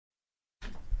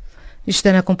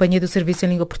Está na companhia do Serviço em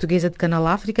Língua Portuguesa de Canal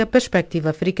África, Perspectiva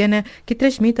Africana, que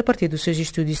transmite a partir dos seus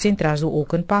estúdios centrais do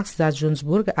Auckland Park, cidade de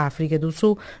Johannesburg, África do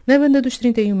Sul, na banda dos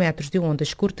 31 metros de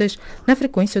ondas curtas, na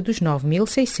frequência dos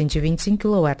 9.625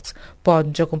 kHz.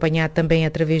 Pode-nos acompanhar também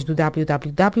através do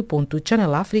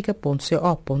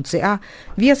www.channelafrica.co.za,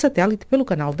 via satélite pelo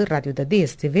canal de rádio da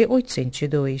DSTV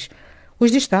 802. Os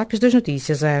destaques das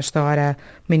notícias a esta hora.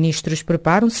 Ministros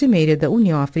preparam cimeira da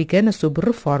União Africana sobre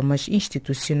reformas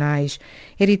institucionais.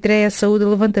 Eritreia saúda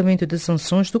levantamento de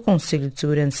sanções do Conselho de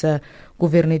Segurança.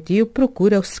 Governo etio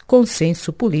procura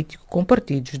consenso político com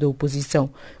partidos da oposição.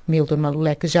 Milton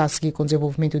Malulek já a seguir com o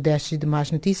desenvolvimento destas e demais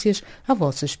notícias, a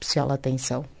vossa especial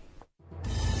atenção.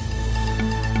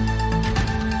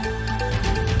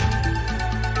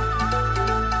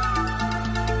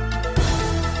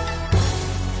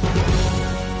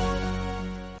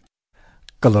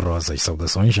 Calorosas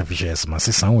saudações. A 20ª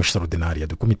sessão extraordinária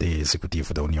do Comitê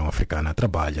Executivo da União Africana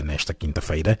trabalha nesta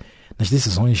quinta-feira nas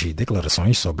decisões e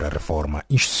declarações sobre a reforma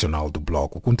institucional do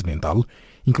Bloco Continental,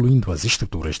 incluindo as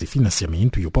estruturas de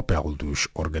financiamento e o papel dos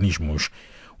organismos.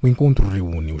 O encontro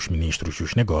reúne os ministros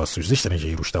dos negócios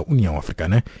estrangeiros da União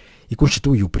Africana e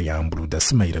constitui o preâmbulo da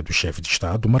cimeira do chefe de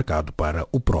Estado marcado para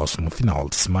o próximo final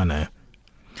de semana.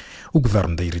 O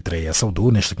governo da Eritreia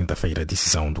saudou nesta quinta-feira a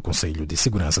decisão do Conselho de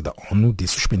Segurança da ONU de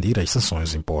suspender as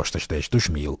sanções impostas desde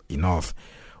 2009.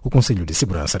 O Conselho de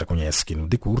Segurança reconhece que no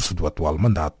decurso do atual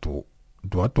mandato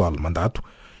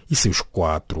e seus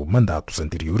 4 mandatos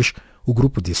anteriores, o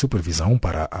grupo de supervisão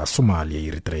para a Somália e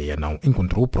Eritreia não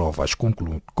encontrou provas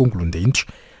concludentes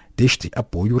deste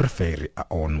apoio, refere a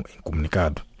ONU em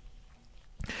comunicado.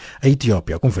 A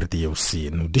Etiópia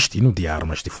converteu-se no destino de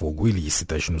armas de fogo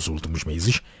ilícitas nos últimos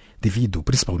meses, devido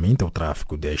principalmente ao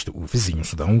tráfico desde o vizinho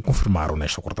Sudão, confirmaram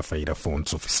nesta quarta-feira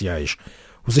fontes oficiais.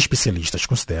 Os especialistas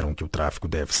consideram que o tráfico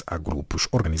deve-se a grupos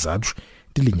organizados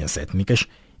de linhas étnicas,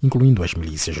 incluindo as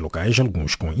milícias locais,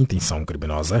 alguns com intenção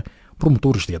criminosa,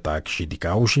 promotores de ataques e de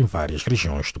caos em várias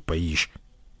regiões do país.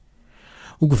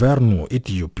 O governo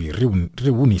etíope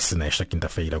reúne-se nesta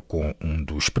quinta-feira com um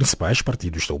dos principais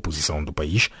partidos da oposição do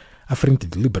país, a Frente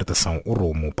de Libertação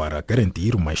Oromo, para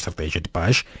garantir uma estratégia de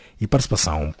paz e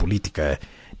participação política.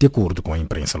 De acordo com a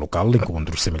imprensa local,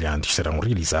 encontros semelhantes serão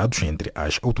realizados entre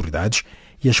as autoridades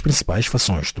e as principais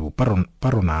fações do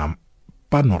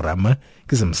panorama,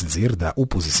 quisemos dizer, da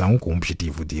oposição, com o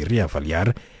objetivo de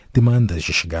reavaliar demandas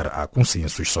e chegar a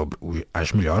consensos sobre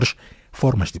as melhores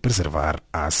formas de preservar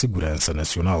a segurança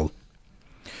nacional.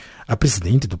 A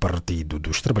presidente do Partido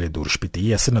dos Trabalhadores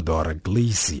PT, a senadora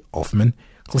Gleisi Hoffmann,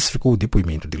 classificou o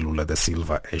depoimento de Lula da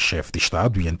Silva, ex-chefe de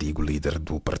Estado e antigo líder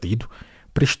do partido,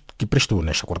 que prestou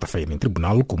nesta quarta-feira em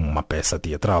tribunal, como uma peça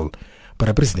teatral.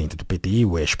 Para a presidente do PT,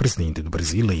 o ex-presidente do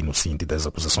Brasil é inocente das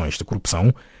acusações de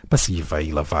corrupção passiva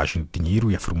e lavagem de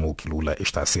dinheiro e afirmou que Lula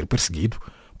está a ser perseguido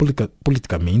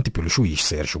politicamente pelo juiz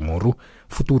Sérgio Moro,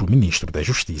 futuro ministro da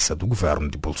Justiça do governo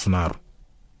de Bolsonaro.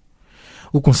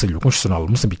 O Conselho Constitucional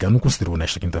moçambicano considerou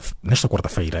nesta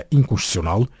quarta-feira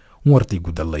inconstitucional um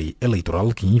artigo da lei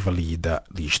eleitoral que invalida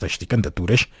listas de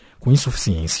candidaturas com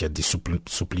insuficiência de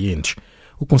suplentes.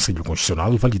 O Conselho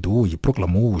Constitucional validou e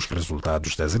proclamou os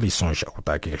resultados das eleições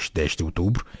autárquicas de 10 de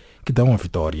outubro, que dão a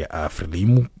vitória a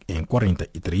Frelimo em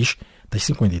 43 das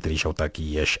 53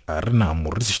 autarquias, a Renamo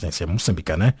Resistência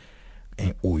Moçambicana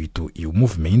em 8 e o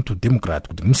Movimento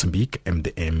Democrático de Moçambique,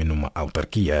 MDM, numa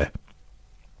autarquia.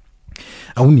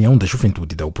 A União da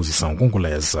Juventude da Oposição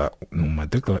Congolesa, numa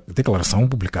declaração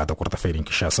publicada quarta-feira em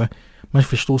Kinshasa,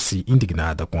 manifestou-se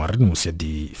indignada com a renúncia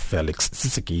de Félix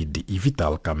Tshisekedi e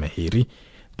Vital Kamerhe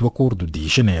do Acordo de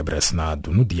Genebra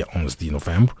assinado no dia 11 de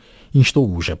novembro e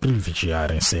instou-os a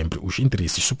privilegiarem sempre os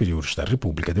interesses superiores da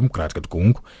República Democrática do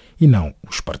Congo e não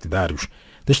os partidários.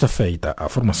 Desta feita, a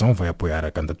formação vai apoiar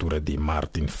a candidatura de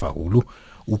Martin Fayulu,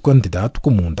 o candidato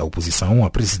comum da oposição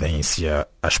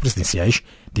às presidenciais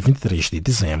de 23 de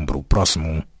dezembro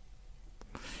próximo.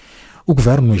 O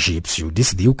governo egípcio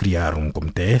decidiu criar um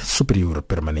Comitê Superior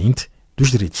Permanente dos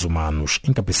Direitos Humanos,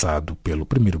 encabeçado pelo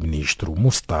primeiro-ministro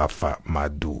Mustafa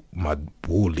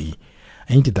Madbouli.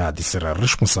 A entidade será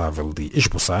responsável de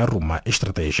esboçar uma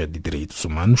estratégia de direitos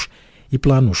humanos e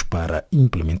planos para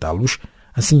implementá-los,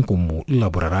 assim como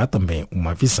elaborará também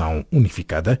uma visão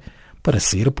unificada para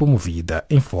ser promovida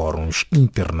em fóruns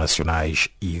internacionais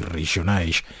e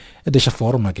regionais. É desta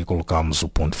forma que colocamos o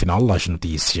ponto final às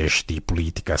notícias de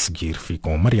política. A seguir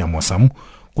ficam Maria Moassamo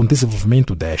com o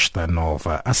desenvolvimento desta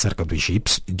nova acerca do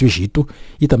Egito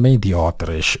e também de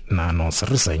outras na nossa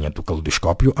resenha do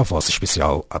Caleidoscópio. A vossa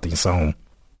especial atenção.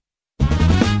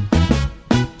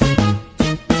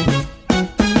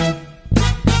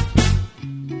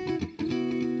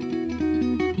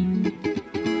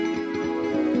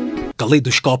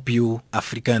 Caleidoscópio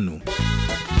africano.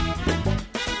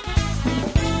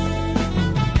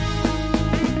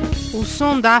 O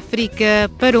som da África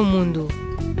para o mundo.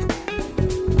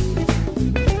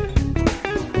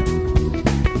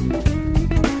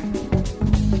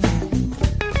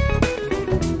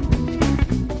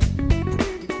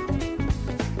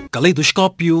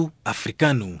 Caleidoscópio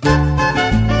africano.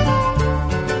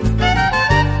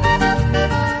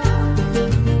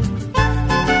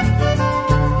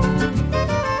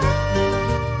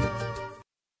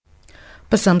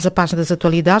 Passamos à página das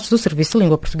atualidades do Serviço de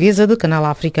Língua Portuguesa do Canal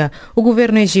África. O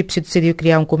governo egípcio decidiu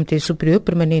criar um Comitê Superior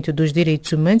Permanente dos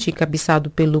Direitos Humanos, encabeçado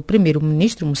pelo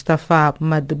primeiro-ministro Mustafa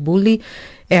Madbouli.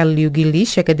 Hélio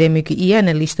Guilish, académico e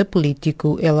analista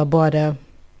político, elabora.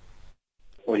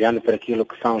 Olhando para aquilo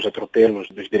que são os atropelos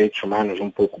dos direitos humanos um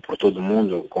pouco por todo o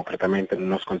mundo, concretamente no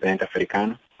nosso continente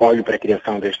africano, olho para a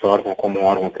criação deste órgão como um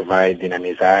órgão que vai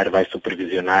dinamizar, vai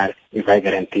supervisionar e vai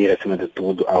garantir, acima de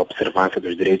tudo, a observância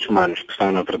dos direitos humanos, que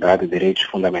são, na verdade, direitos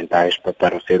fundamentais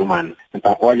para o ser humano.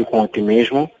 Então, olho com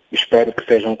otimismo, espero que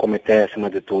seja um comitê, acima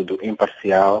de tudo,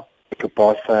 imparcial, que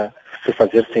possa se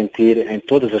fazer sentir em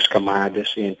todas as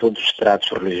camadas e em todos os estratos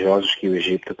religiosos que o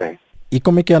Egito tem. E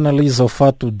como é que analisa o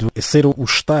fato de ser o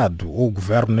Estado, ou o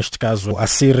governo, neste caso, a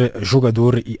ser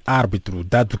jogador e árbitro,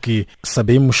 dado que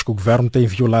sabemos que o governo tem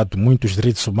violado muitos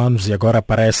direitos humanos e agora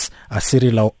parece a ser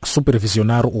ele a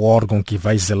supervisionar o órgão que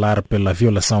vai zelar pela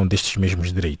violação destes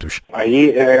mesmos direitos?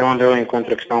 Aí é onde eu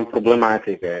encontro a questão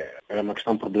problemática. É uma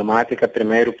questão problemática,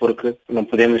 primeiro porque não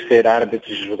podemos ser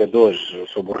árbitros e jogadores,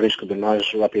 sob o risco de nós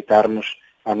o apitarmos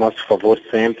a nosso favor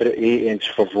sempre e em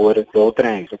desfavor do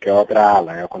outrem, que é a outra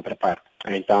ala, é a contraparte.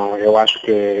 Então, eu acho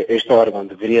que este órgão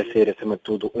deveria ser, acima de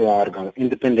tudo, um órgão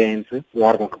independente, um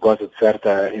órgão que goza de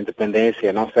certa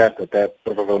independência, não certa, até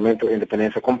provavelmente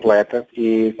independência completa.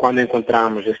 E quando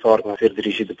encontramos este órgão a ser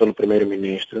dirigido pelo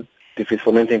primeiro-ministro,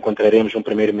 dificilmente encontraremos um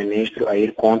primeiro-ministro a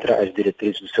ir contra as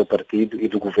diretrizes do seu partido e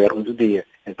do governo do dia.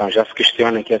 Então já se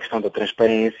questiona aqui a questão da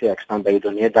transparência, a questão da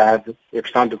idoneidade e a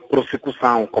questão de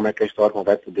prossecução, como é que este órgão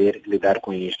vai poder lidar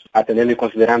com isto. Atendendo e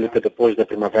considerando que depois da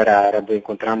Primavera Árabe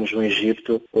encontramos no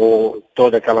Egito ou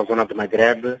toda aquela zona do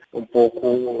Magrebe um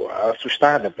pouco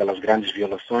assustada pelas grandes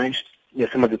violações. E,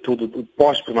 acima de tudo, o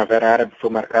pós-Primavera Árabe foi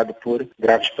marcado por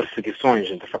graves perseguições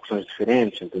entre facções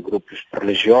diferentes, entre grupos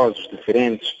religiosos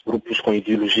diferentes, grupos com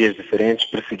ideologias diferentes,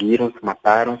 perseguiram-se,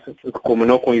 mataram-se, o que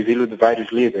culminou com o exílio de vários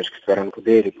líderes que estiveram no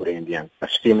poder e por aí em diante.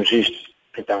 Assistimos isto.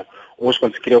 Então, hoje,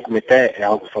 quando se cria o comitê, é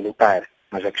algo salutar.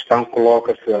 Mas a questão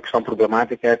coloca-se, a questão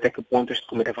problemática é até que ponto este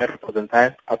comitê vai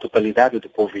representar a totalidade do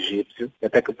povo egípcio, e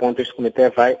até que ponto este comitê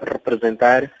vai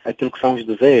representar aquilo que são os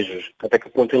desejos, até que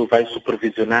ponto ele vai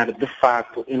supervisionar de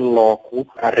fato, in loco,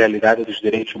 a realidade dos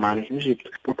direitos humanos no Egito.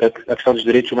 Porque a questão dos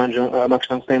direitos humanos é uma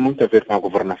questão que tem muito a ver com a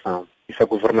governação. E se a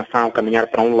governação caminhar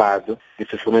para um lado,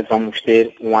 dificilmente vamos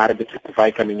ter um árbitro que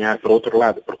vai caminhar para o outro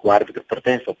lado, porque o árbitro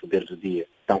pertence ao poder do dia.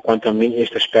 Então, quanto a mim,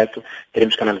 este aspecto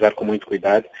teremos que analisar com muito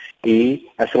cuidado e,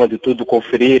 acima de tudo,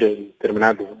 conferir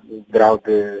determinado grau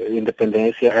de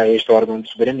independência a este órgão de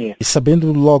soberania. E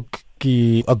sabendo logo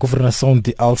que a governação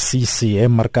de Al-Sisi é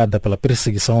marcada pela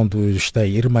perseguição da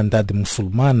Irmandade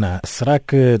Muçulmana, será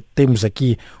que temos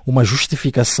aqui uma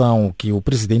justificação que o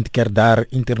presidente quer dar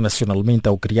internacionalmente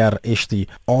ao criar este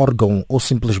órgão ou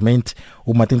simplesmente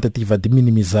uma tentativa de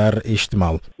minimizar este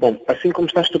mal? Bom, assim como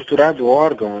está estruturado o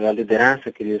órgão e a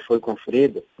liderança que lhe foi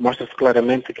conferida, mostra-se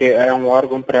claramente que é um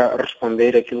órgão para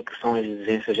responder àquilo que são as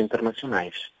exigências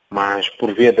internacionais. Mas,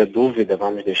 por via da dúvida,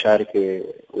 vamos deixar que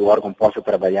o órgão possa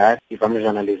trabalhar e vamos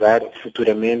analisar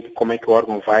futuramente como é que o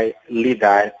órgão vai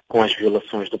lidar com as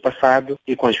violações do passado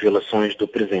e com as violações do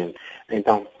presente.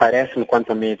 Então, parece-me,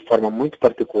 quanto a mim, de forma muito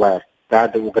particular,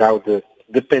 dado o grau de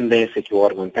dependência que o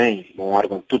órgão tem, um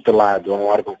órgão tutelado, um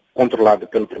órgão controlado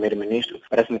pelo primeiro-ministro,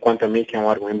 parece-me, quanto a mim, que é um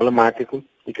órgão emblemático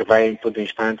e que vai, em todo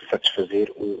instante, satisfazer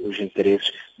os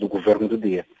interesses do governo do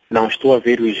dia. Não estou a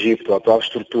ver o Egito, a atual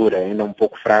estrutura ainda um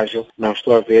pouco frágil, não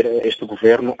estou a ver este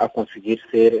governo a conseguir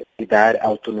ser e dar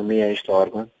autonomia a este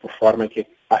órgão, por forma que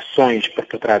ações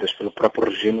perpetradas pelo próprio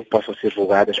regime possam ser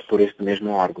julgadas por este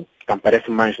mesmo órgão. Então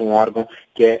parece mais um órgão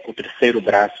que é o terceiro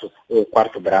braço ou o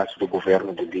quarto braço do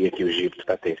governo do dia que o Egito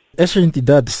está a ter. Esta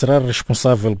entidade será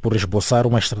responsável por esboçar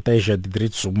uma estratégia de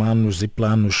direitos humanos e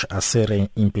planos a serem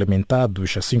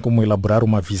implementados, assim como elaborar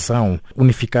uma visão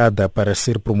unificada para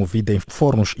ser promovida em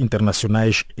fóruns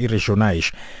internacionais e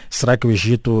regionais. Será que o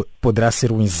Egito poderá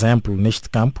ser um exemplo neste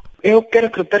campo? Eu quero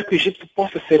acreditar que o Egito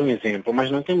possa ser um exemplo, mas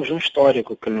não temos um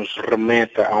histórico que nos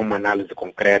remeta a uma análise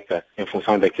concreta em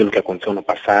função daquilo que aconteceu no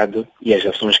passado e as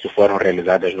ações que foram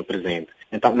realizadas no presente.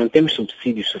 Então, não temos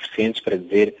subsídios suficientes para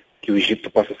dizer que o Egito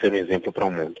possa ser um exemplo para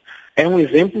o mundo. É um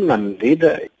exemplo na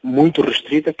medida muito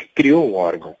restrita que criou o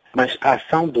órgão, mas a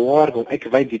ação do órgão é que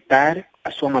vai ditar a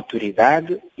sua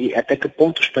maturidade e até que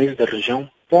ponto os países da região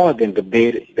podem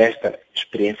beber desta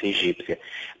experiência egípcia.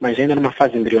 Mas ainda numa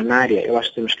fase embrionária, eu acho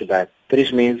que temos que dar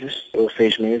 3 meses ou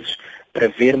 6 meses para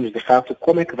vermos, de fato,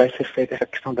 como é que vai ser feita essa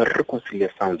questão da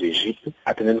reconciliação do Egito,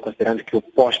 considerando que o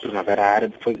pós-primavera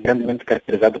árabe foi grandemente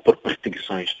caracterizado por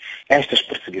perseguições. Estas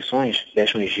perseguições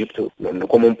deixam o Egito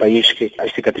como um país que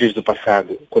as cicatrizes do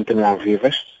passado continuam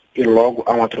vivas, e logo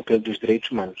há um atropelo dos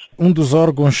direitos humanos. Um dos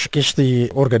órgãos que este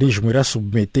organismo irá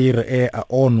submeter é a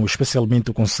ONU, especialmente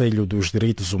o Conselho dos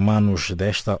Direitos Humanos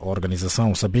desta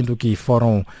organização, sabendo que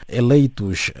foram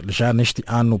eleitos já neste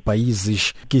ano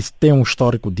países que têm um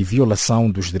histórico de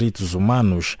violação dos direitos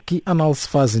humanos. Que análise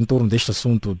faz em torno deste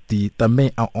assunto de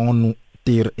também a ONU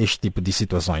ter este tipo de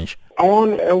situações? A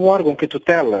ONU é o órgão que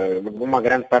tutela uma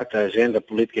grande parte da agenda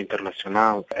política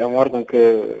internacional. É um órgão que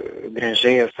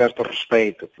granjeia certo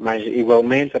respeito, mas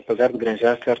igualmente, apesar de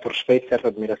granjear certo respeito, certa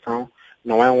admiração,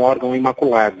 não é um órgão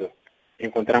imaculado.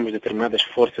 Encontramos determinadas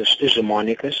forças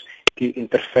hegemónicas que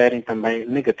interferem também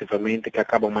negativamente, que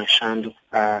acabam manchando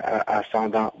a ação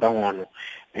da ONU.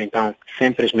 Então,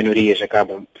 sempre as minorias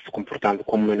acabam se comportando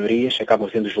como minorias, acabam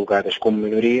sendo julgadas como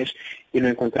minorias e não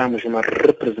encontramos uma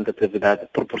representatividade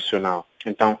proporcional.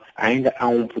 Então, ainda há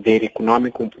um poder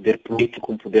econômico, um poder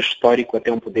político, um poder histórico,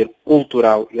 até um poder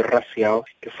cultural e racial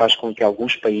que faz com que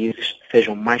alguns países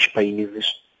sejam mais países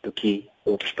do que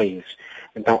outros países.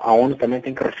 Então, a ONU também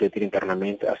tem que refletir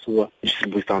internamente a sua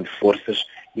distribuição de forças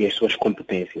e as suas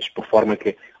competências, por forma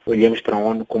que olhemos para a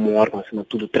ONU como um órgão, acima de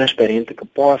tudo, transparente, que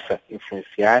possa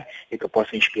influenciar e que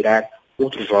possa inspirar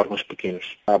outros órgãos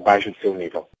pequenos abaixo do seu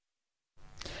nível.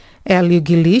 Hélio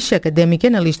Guilich, académico e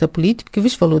analista político, que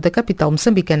vos falou da capital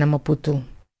moçambicana, Maputo.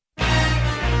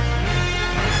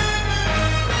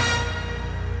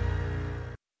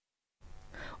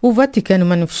 O Vaticano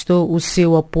manifestou o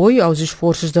seu apoio aos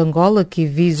esforços de Angola que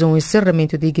visam o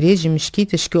encerramento de igrejas e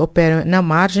mesquitas que operam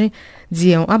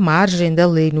à margem da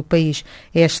lei no país.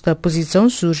 Esta posição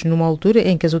surge numa altura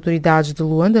em que as autoridades de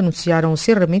Luanda anunciaram o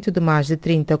encerramento de mais de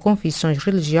 30 confissões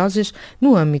religiosas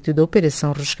no âmbito da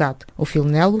Operação Resgate. O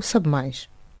Filnelo sabe mais.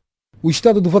 O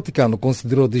Estado do Vaticano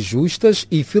considerou de justas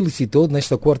e felicitou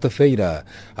nesta quarta-feira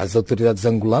as autoridades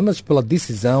angolanas pela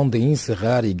decisão de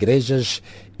encerrar igrejas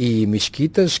e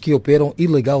mesquitas que operam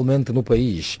ilegalmente no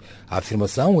país. A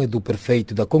afirmação é do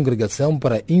prefeito da Congregação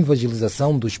para a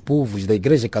Evangelização dos Povos da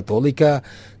Igreja Católica,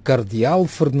 Cardeal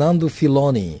Fernando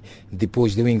Filoni,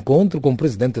 depois de um encontro com o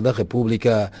Presidente da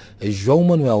República, João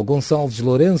Manuel Gonçalves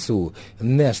Lourenço,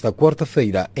 nesta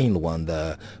quarta-feira em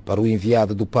Luanda. Para o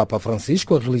enviado do Papa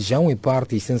Francisco, a religião é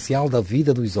parte essencial da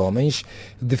vida dos homens,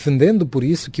 defendendo por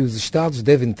isso que os Estados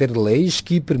devem ter leis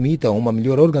que permitam uma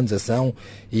melhor organização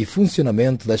e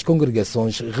funcionamento das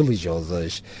congregações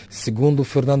religiosas. Segundo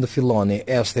Fernando Filoni,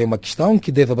 esta é uma questão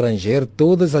que deve abranger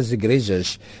todas as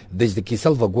igrejas, desde que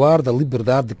salvaguarda a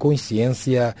liberdade de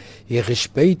consciência e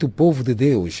respeite o povo de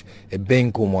Deus, bem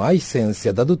como a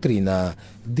essência da doutrina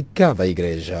de cada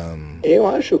igreja. Eu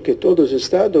acho que todos os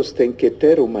Estados têm que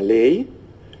ter uma lei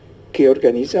que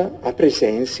organiza a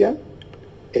presença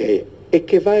e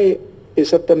que vai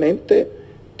exatamente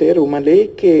ter uma lei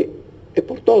que é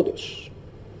por todos.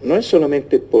 Não é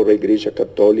somente por a Igreja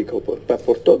Católica, mas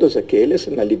por todos aqueles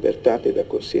na liberdade da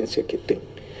consciência que tem.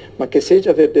 Mas que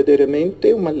seja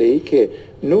verdadeiramente uma lei que,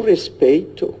 no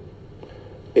respeito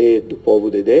do povo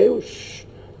de Deus,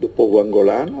 do povo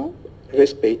angolano,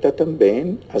 respeita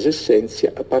também as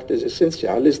partes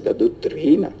essenciais da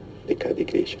doutrina de cada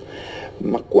igreja.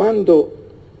 Mas quando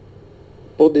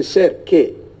pode ser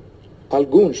que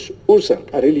alguns usam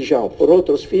a religião por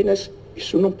outros fins,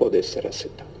 isso não pode ser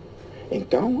aceitado.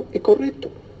 Então, é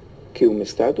correto que um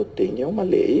Estado tenha uma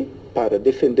lei para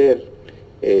defender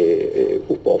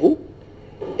o povo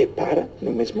e para,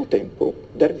 no mesmo tempo,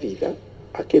 dar vida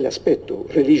àquele aspecto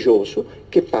religioso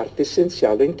que é parte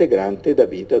essencial e integrante da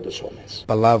vida dos homens.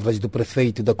 Palavras do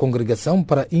prefeito da Congregação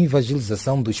para a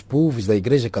Evangelização dos Povos da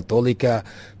Igreja Católica,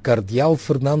 Cardeal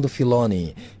Fernando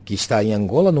Filoni, que está em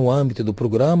Angola no âmbito do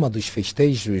programa dos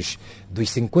festejos dos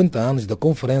 50 anos da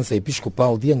Conferência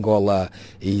Episcopal de Angola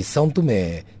e São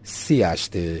Tomé,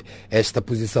 Ciaste. Esta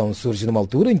posição surge numa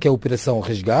altura em que a Operação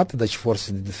Resgate das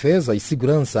Forças de Defesa e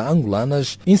Segurança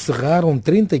angolanas encerraram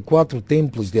 34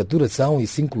 templos de adoração e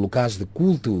 5 locais de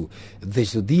culto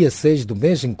desde o dia 6 do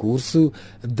mês em curso,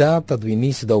 data do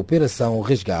início da Operação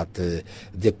Resgate.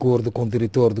 De acordo com o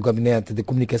diretor do Gabinete de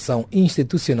Comunicação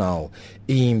Institucional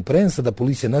e Imprensa da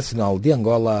Polícia Nacional de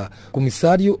Angola,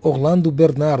 comissário Orlando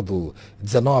Bernardo.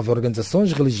 19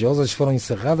 organizações religiosas foram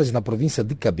encerradas na província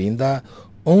de Cabinda,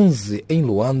 11 em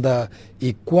Luanda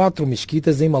e 4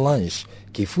 mesquitas em Malange,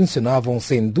 que funcionavam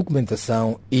sem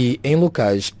documentação e em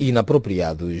locais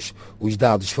inapropriados. Os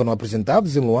dados foram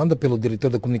apresentados em Luanda pelo diretor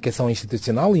da Comunicação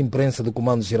Institucional e Imprensa do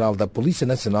Comando-Geral da Polícia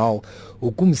Nacional,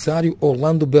 o comissário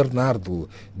Orlando Bernardo,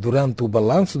 durante o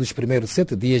balanço dos primeiros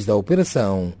 7 dias da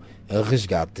Operação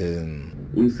Resgate.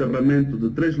 O encerramento de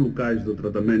 3 locais de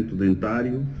tratamento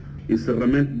dentário,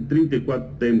 encerramento de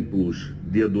 34 templos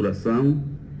de adoração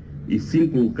e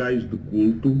 5 locais de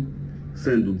culto,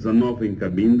 sendo 19 em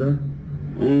Cabinda,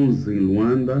 11 em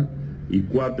Luanda e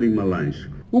 4 em Malange.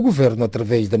 O governo,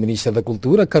 através da ministra da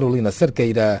Cultura, Carolina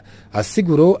Cerqueira,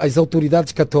 assegurou às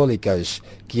autoridades católicas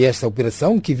que esta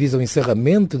operação, que visa o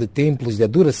encerramento de templos de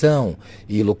adoração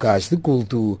e locais de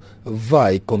culto,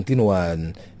 vai continuar.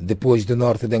 Depois do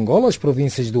norte de Angola, as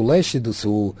províncias do leste e do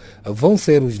sul vão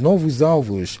ser os novos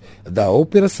alvos da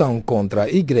operação contra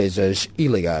igrejas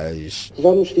ilegais.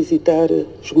 Vamos visitar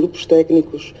os grupos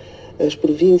técnicos, as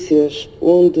províncias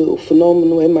onde o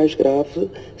fenómeno é mais grave,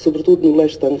 sobretudo no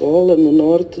leste de Angola, no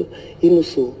norte e no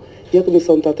sul. E a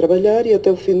Comissão está a trabalhar e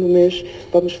até o fim do mês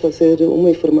vamos fazer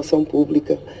uma informação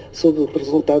pública sobre os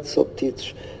resultados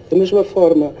obtidos. Da mesma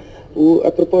forma,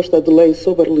 a proposta de lei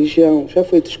sobre a religião já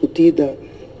foi discutida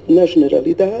na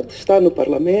generalidade, está no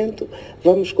Parlamento.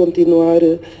 Vamos continuar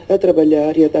a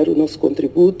trabalhar e a dar o nosso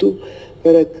contributo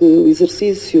para que o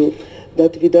exercício da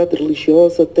atividade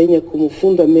religiosa tenha como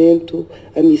fundamento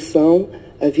a missão,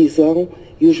 a visão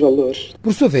e os valores.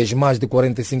 Por sua vez, mais de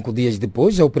 45 dias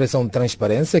depois, a Operação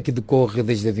Transparência, que decorre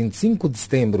desde 25 de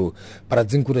setembro para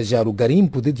desencorajar o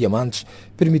garimpo de diamantes,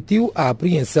 permitiu a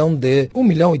apreensão de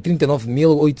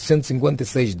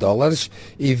 $1.039.856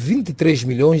 e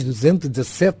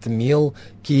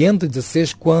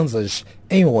 23.217.516 kwanzas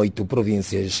em 8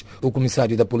 províncias. O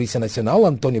comissário da Polícia Nacional,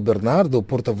 Antônio Bernardo,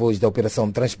 porta-voz da Operação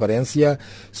Transparência,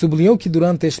 sublinhou que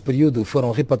durante este período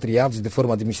foram repatriados de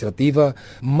forma administrativa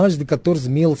mais de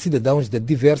 14.000 cidadãos de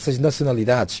diversas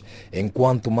nacionalidades,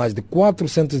 enquanto mais de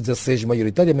 416,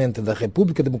 maioritariamente da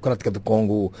República Democrática do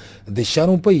Congo,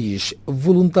 deixaram o país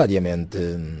voluntariamente.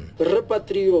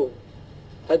 Repatriou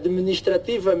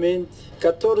administrativamente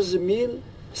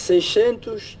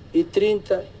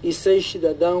 14.636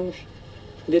 cidadãos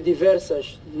de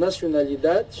diversas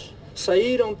nacionalidades.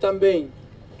 Saíram também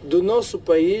do nosso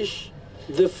país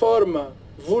de forma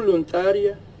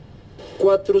voluntária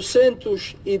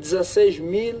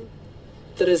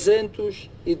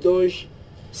 416.302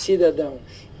 cidadãos,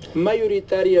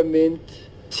 maioritariamente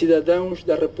cidadãos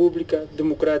da República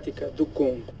Democrática do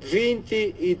Congo.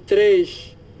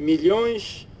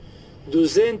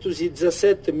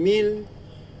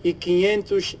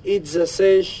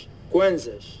 23.217.516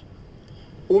 kwanzas.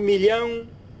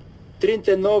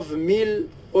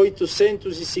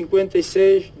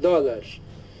 1.039.856 dólares,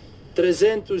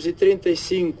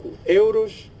 335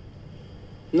 euros,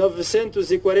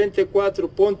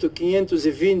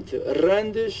 944.520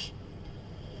 randes,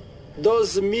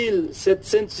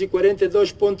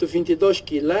 12.742.22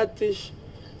 quilates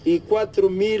e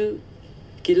 4.000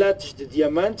 quilates de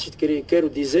diamantes, quero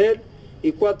dizer,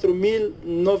 e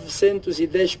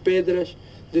 4.910 pedras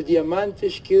de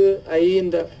diamantes que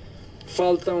ainda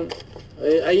faltam,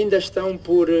 ainda estão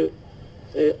por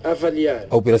avaliar.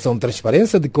 A Operação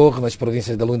Transparência decorre nas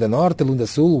províncias da Luanda Norte, Luanda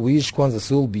Sul, Luís, Kwanza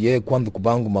Sul, Bié, Quando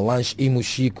Cubango, Malange e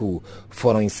Mochico.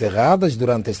 Foram encerradas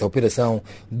durante esta operação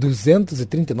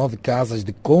 239 casas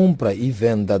de compra e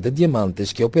venda de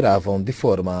diamantes que operavam de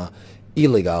forma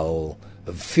ilegal.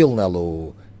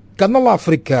 Filnelo, Canal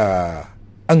África,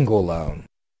 Angola.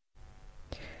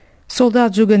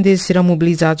 Soldados ugandeses serão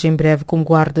mobilizados em breve como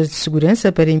guardas de segurança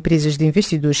para empresas de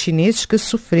investidores chineses que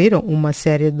sofreram uma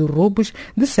série de roubos,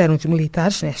 disseram os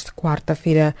militares nesta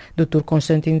quarta-feira. Dr.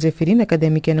 Constantino Zeferino,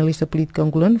 académico e analista político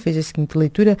angolano, fez a seguinte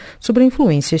leitura sobre a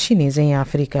influência chinesa em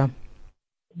África.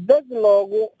 Desde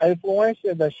logo, a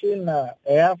influência da China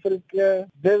em África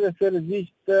deve ser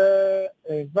vista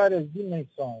em várias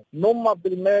dimensões. Numa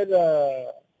primeira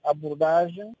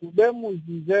abordagem, podemos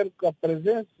dizer que a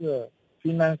presença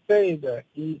financeira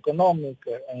e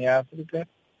econômica em África,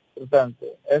 portanto,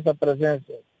 essa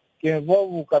presença que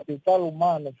envolve o capital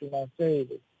humano,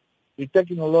 financeiro e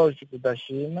tecnológico da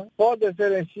China, pode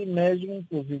ser em si mesmo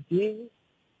positivo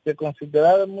se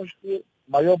considerarmos que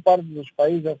a maior parte dos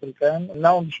países africanos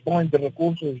não dispõe de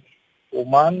recursos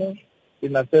humanos,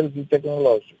 financeiros e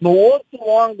tecnológicos. No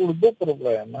outro ângulo do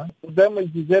problema,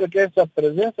 podemos dizer que essa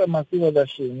presença massiva da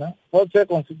China pode ser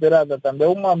considerada também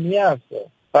uma ameaça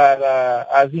para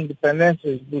as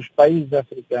independências dos países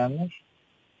africanos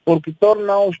porque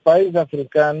tornam os países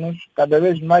africanos cada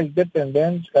vez mais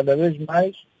dependentes, cada vez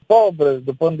mais pobres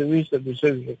do ponto de vista dos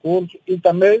seus recursos e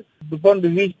também do ponto de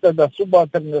vista da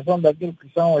subalternização daquilo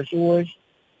que são as suas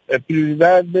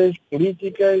prioridades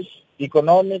políticas,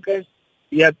 econômicas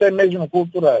e até mesmo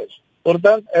culturais.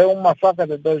 Portanto, é uma faca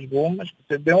de dois gumes, que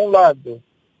se de um lado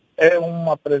é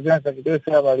uma presença que deve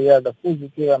ser avaliada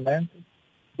positivamente,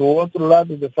 do outro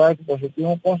lado, de facto, constitui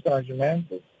um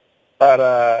constrangimento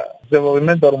para o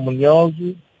desenvolvimento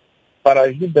harmonioso, para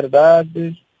as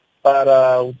liberdades,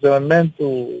 para o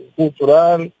desenvolvimento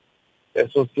cultural,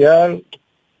 social,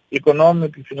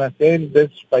 econômico e financeiro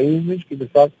desses países que, de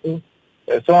facto,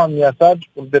 são ameaçados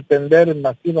por dependerem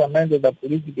massivamente da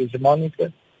política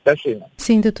hegemônica da China.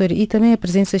 Sim, doutor. E também a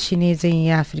presença chinesa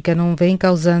em África não vem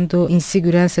causando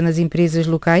insegurança nas empresas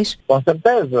locais? Com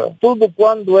certeza. Tudo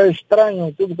quando é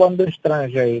estranho, tudo quando é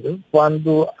estrangeiro,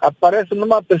 quando aparece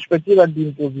numa perspectiva de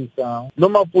imposição,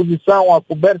 numa posição a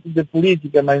coberta de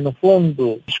política, mas no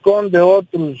fundo esconde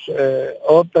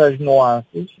outras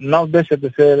nuances, não deixa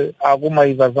de ser alguma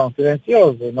invasão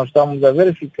silenciosa. Nós estamos a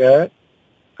verificar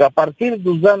que a partir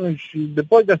dos anos,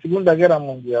 depois da Segunda Guerra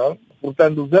Mundial,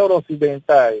 portanto, os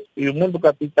euro-ocidentais e o mundo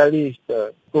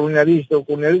capitalista,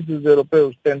 colonialistas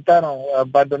europeus tentaram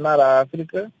abandonar a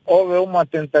África. Houve uma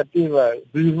tentativa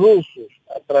dos russos,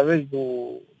 através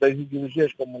das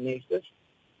ideologias comunistas,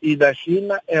 e da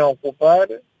China em ocupar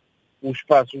os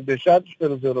espaços deixados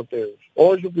pelos europeus.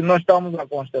 Hoje, o que nós estamos a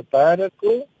constatar é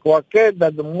que, com a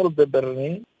queda do muro de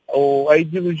Berlim, a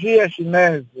ideologia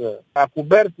chinesa, a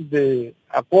coberta de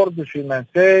acordos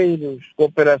financeiros,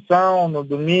 cooperação no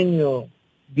domínio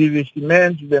de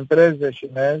investimentos de empresas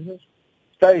chinesas,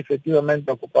 está efetivamente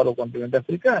a ocupar o continente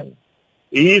africano.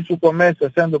 E isso começa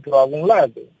sendo por algum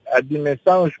lado. A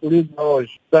dimensão escolhida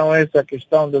hoje são essa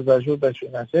questão das ajudas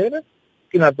financeiras,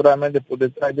 que naturalmente por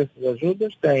detrás dessas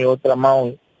ajudas tem outra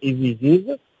mão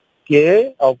invisível, que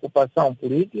é a ocupação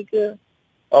política,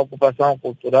 a ocupação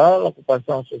cultural, a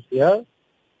ocupação social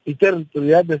e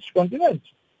territorial desses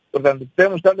continentes. Portanto,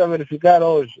 temos estado a verificar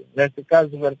hoje, neste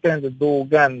caso vertente do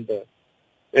Uganda,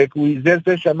 é que o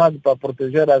exército é chamado para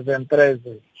proteger as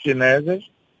empresas chinesas,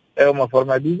 é uma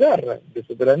forma bizarra de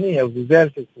soberania. Os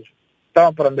exércitos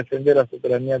estão para defender a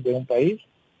soberania de um país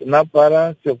e não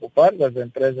para se ocupar das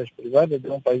empresas privadas de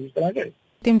um país estrangeiro.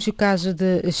 Temos o caso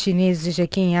de chineses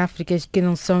aqui em África que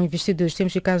não são investidores.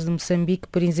 Temos o caso de Moçambique,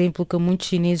 por exemplo, que muitos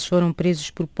chineses foram presos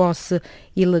por posse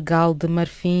ilegal de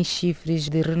marfim, chifres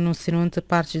de rinoceronte,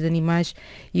 partes de animais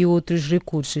e outros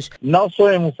recursos. Não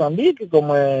só em Moçambique,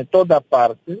 como em toda a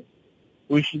parte,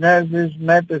 os chineses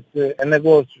metem-se em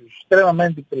negócios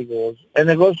extremamente perigosos, em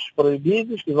negócios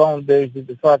proibidos que vão desde,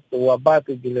 de facto, o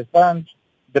abate de elefantes,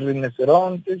 de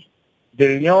rinocerontes,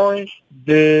 de leões,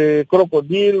 de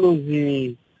crocodilos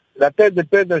e até de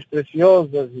pedras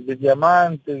preciosas, de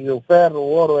diamantes, o ferro, o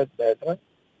ouro, etc.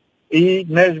 E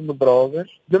mesmo drogas.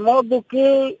 De modo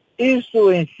que isso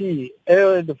em si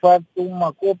é, de facto,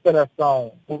 uma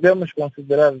cooperação, podemos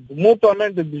considerar,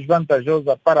 mutuamente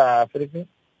desvantajosa para a África,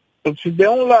 porque se de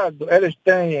um lado eles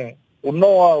têm o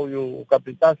know-how e o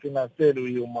capital financeiro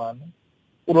e humano,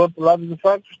 por outro lado, de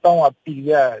facto, estão a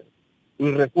pilhar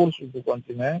os recursos do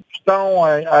continente, estão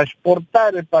a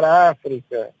exportar para a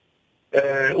África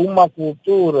uma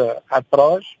cultura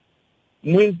atroz,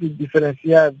 muito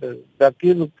diferenciada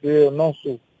daquilo que é o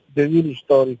nosso dever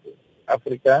histórico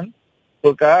africano,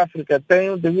 porque a África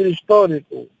tem um dever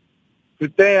histórico que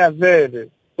tem a ver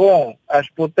com as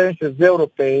potências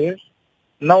europeias,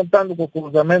 não tanto com o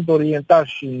cruzamento oriental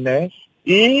chinês,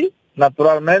 e,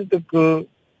 naturalmente, que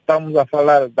estamos a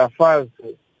falar da fase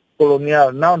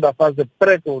colonial, não da fase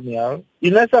pré-colonial. E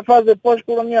nessa fase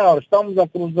pós-colonial estamos a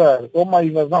cruzar com uma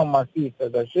invasão maciça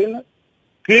da China,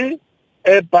 que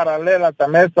é paralela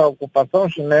também, essa ocupação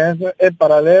chinesa é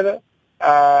paralela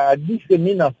à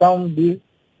disseminação de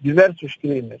diversos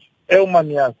crimes. É uma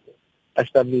ameaça à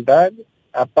estabilidade,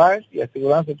 à paz e à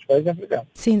segurança dos países africanos.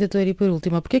 Sim, doutor, e por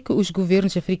último, por que é que os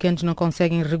governos africanos não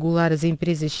conseguem regular as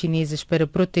empresas chinesas para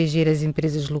proteger as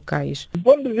empresas locais? Do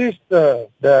ponto de vista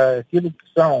daquilo que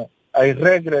são as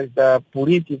regras da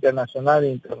política nacional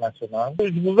e internacional,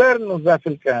 os governos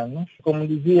africanos, como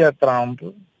dizia Trump,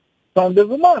 são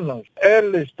desumanos.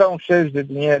 Eles estão cheios de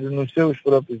dinheiro nos seus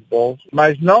próprios bolsos,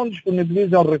 mas não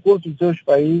disponibilizam recursos dos seus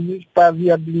países para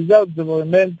viabilizar o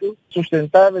desenvolvimento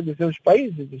sustentável dos seus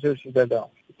países, dos seus cidadãos.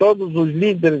 Todos os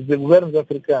líderes de governos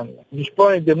africanos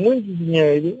dispõem de muito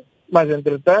dinheiro, mas,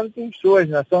 entretanto, suas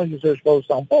nações e seus povos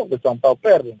são pobres, são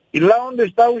paupérrimos. E lá onde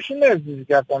estão os chineses, o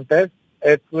que acontece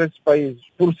é que esses países,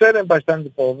 por serem bastante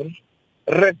pobres,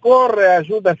 recorrem à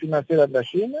ajuda financeira da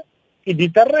China que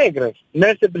dita regras.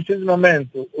 Neste preciso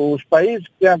momento, os países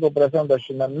que têm a cooperação da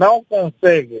China não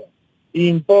conseguem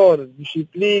impor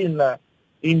disciplina,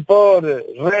 impor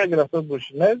regras sobre os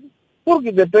chineses,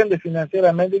 porque depende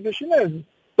financeiramente dos chineses.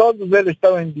 Todos eles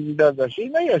estão endividados da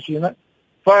China e a China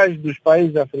faz dos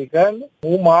países africanos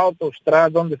uma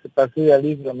autoestrada onde se passeia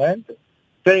livremente,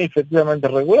 sem efetivamente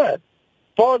regular.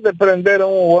 Pode prender um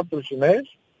ou outro chinês,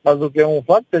 mas o que é um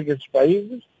facto é que esses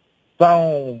países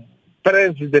são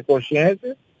presos de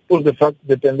consciência por, de facto,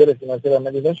 dependerem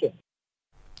financeiramente da China.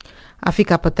 A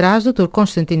ficar para trás, Dr.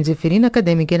 Constantino Zeferino,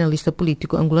 académico e analista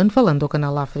político angolano, falando ao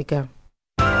Canal África.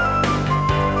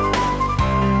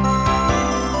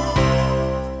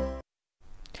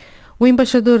 O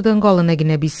embaixador de Angola na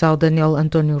Guiné-Bissau, Daniel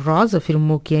António Rosa,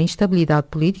 afirmou que a instabilidade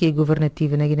política e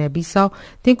governativa na Guiné-Bissau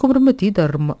tem comprometido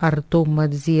a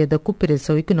retomada da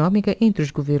cooperação econômica entre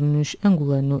os governos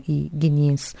angolano e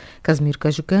guineense. Casimiro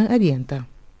Cajucan adianta.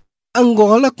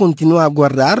 Angola continua a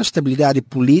aguardar estabilidade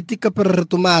política para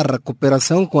retomar a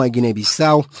cooperação com a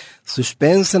Guiné-Bissau,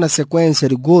 suspensa na sequência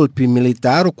de golpe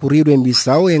militar ocorrido em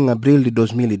Bissau em abril de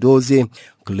 2012,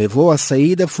 que levou à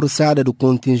saída forçada do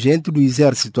contingente do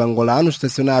exército angolano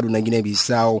estacionado na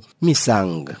Guiné-Bissau,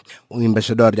 Missang. O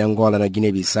embaixador de Angola na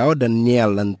Guiné-Bissau,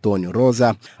 Daniel António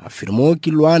Rosa, afirmou que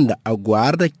Luanda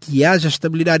aguarda que haja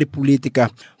estabilidade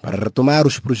política para retomar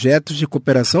os projetos de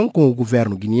cooperação com o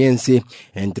governo guineense,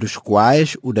 entre os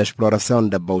quais o da exploração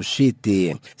da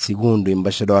bauxite. Segundo o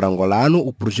embaixador angolano,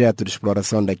 o projeto de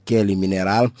exploração daquele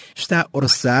mineral está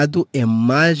orçado em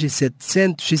mais de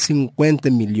 750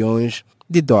 milhões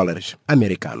de dólares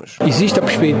americanos. Existe a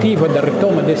perspectiva da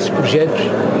retoma desses projetos,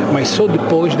 mas só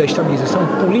depois da estabilização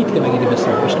política na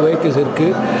Guiné-Bissau. Isto é, quer dizer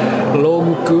que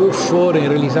logo que forem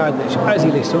realizadas as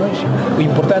eleições, o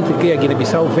importante é que a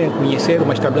Guiné-Bissau venha conhecer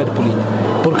uma estabilidade política.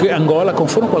 Porque Angola,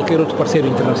 conforme qualquer outro parceiro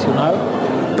internacional,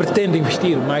 pretende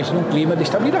investir mais num clima de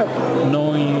estabilidade.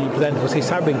 Portanto, vocês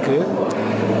sabem que,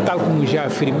 tal como já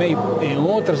afirmei em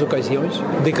outras ocasiões,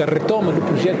 de que a retoma do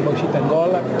projeto Bauxita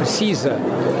Angola precisa,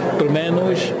 pelo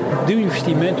menos, de um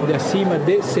investimento de acima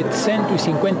de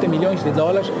 750 milhões de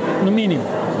dólares, no mínimo.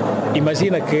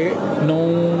 Imagina que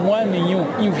não há nenhum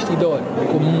investidor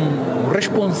com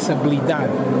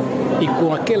responsabilidade e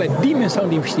com aquela dimensão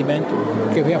de investimento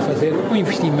que venha fazer um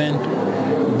investimento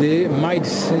de mais de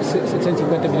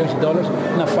 750 milhões de dólares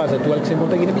na fase atual que se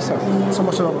encontra a Guiné-Bissau.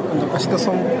 A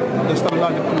situação da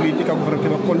estabilidade política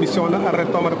governativa condiciona a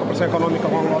retoma da cooperação econômica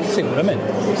com Angola? Seguramente.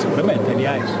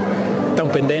 Aliás, estão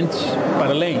pendentes, para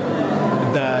além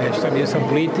da estabilização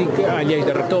política, aliás,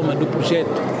 da retoma do projeto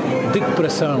de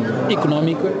cooperação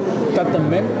econômica, está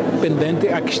também pendente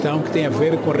a questão que tem a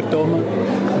ver com a retoma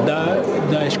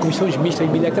das comissões mistas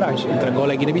bilaterais entre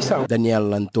Angola e Guiné-Bissau.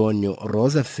 Daniel António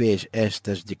Rosa fez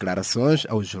estas declarações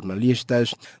aos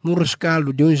jornalistas no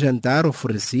rescaldo de um jantar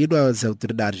oferecido às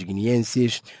autoridades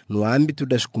guineenses no âmbito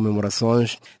das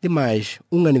comemorações de mais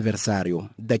um aniversário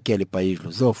daquele país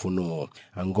lusófono.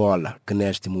 Angola, que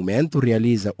neste momento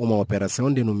realiza uma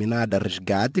operação denominada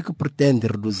Resgate, que pretende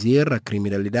reduzir a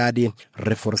criminalidade,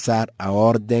 reforçar a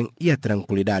ordem e a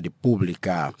tranquilidade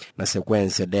pública. Na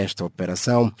sequência desta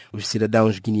operação, os cidadãos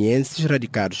guineenses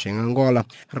radicados em Angola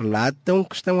relatam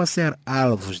que estão a ser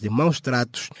alvos de maus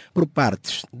tratos por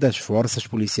parte das forças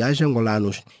policiais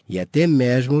angolanos e até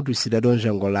mesmo dos cidadãos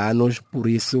angolanos. Por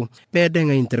isso, pedem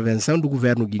a intervenção do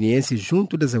governo guineense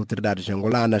junto das autoridades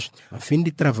angolanas a fim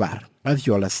de travar a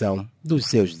violação dos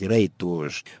seus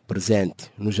direitos.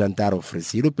 Presente no jantar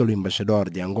oferecido pelo embaixador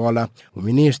de Angola, o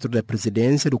ministro da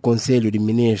Presidência do Conselho de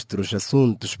Ministros,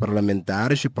 Assuntos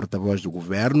Parlamentares e porta-voz do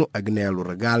governo, Agnelo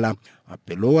Regala,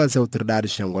 apelou às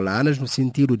autoridades angolanas no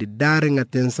sentido de darem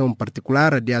atenção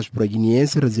particular à diáspora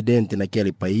guineense residente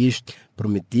naquele país,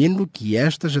 permitindo que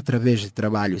estas, através de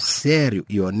trabalho sério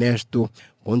e honesto,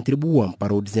 contribuam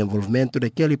para o desenvolvimento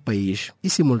daquele país e,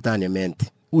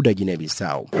 simultaneamente, o da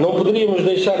Guiné-Bissau. Não poderíamos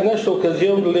deixar nesta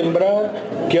ocasião de lembrar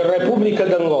que a República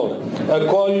de Angola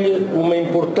acolhe uma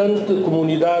importante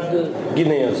comunidade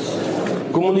guineense.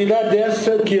 Comunidade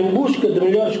essa que, em busca de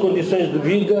melhores condições de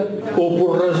vida ou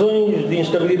por razões de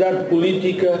instabilidade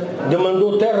política,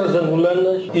 demandou terras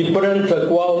angolanas e perante a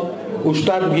qual o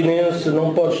Estado guineense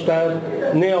não pode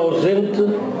estar nem ausente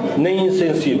nem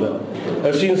insensível.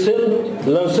 Assim sendo,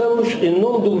 lançamos em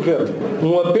nome do Governo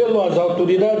um apelo às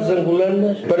autoridades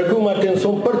angolanas para que uma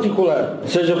atenção particular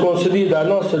seja concedida à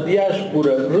nossa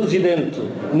diáspora residente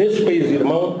nesse país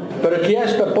irmão, para que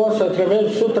esta possa,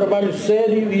 através do seu trabalho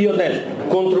sério e honesto,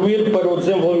 contribuir para o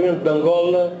desenvolvimento de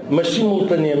Angola, mas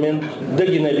simultaneamente da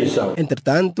Guiné-Bissau.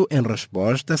 Entretanto, em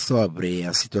resposta sobre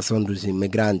a situação dos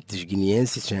imigrantes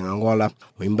guineenses em Angola, Angola.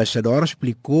 O embaixador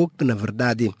explicou que, na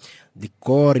verdade,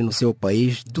 decorrem no seu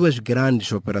país duas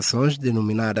grandes operações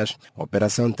denominadas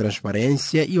Operação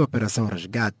Transparência e Operação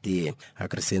Resgate.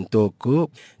 Acrescentou que,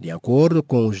 de acordo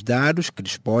com os dados que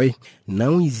dispõe,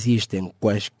 não existem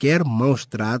quaisquer maus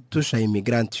tratos a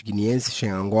imigrantes guineenses em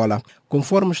Angola,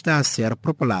 conforme está a ser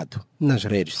propalado nas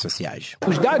redes sociais.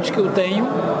 Os dados que eu tenho,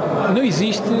 não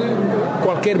existe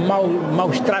qualquer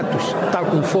maus tratos, tal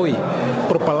como foi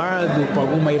propalado por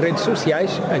algumas redes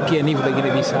sociais, aqui a nível da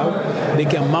Guiné-Bissau, de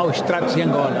que há maus tratos em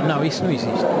Angola. Não, isso não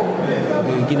existe,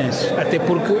 guinenses. Até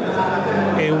porque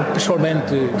eu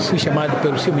pessoalmente fui chamado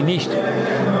pelo seu ministro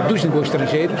dos Negócios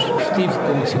Estrangeiros, estive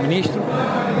com o seu ministro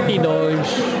e nós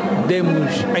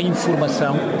demos a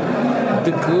informação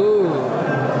de que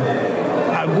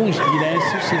alguns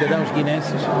guinenses, cidadãos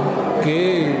guinenses,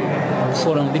 que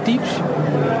foram detidos,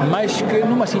 mas que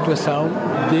numa situação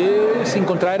de se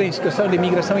encontrarem em situação de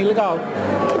imigração ilegal.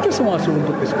 Porque esse é um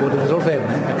assunto que se pode resolver,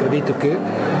 né? Acredito que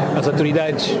as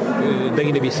autoridades da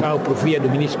Guiné-Bissau, por via do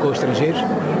Ministro dos Estrangeiros,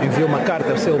 enviou uma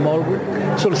carta ao seu homólogo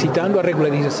solicitando a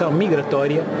regularização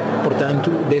migratória,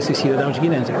 portanto, desses cidadãos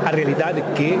guinenses. A realidade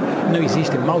é que não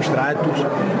existem maus tratos,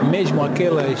 mesmo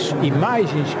aquelas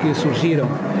imagens que surgiram,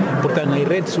 portanto, nas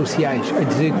redes sociais, a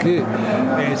dizer que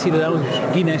cidadãos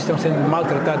guinenses estão sendo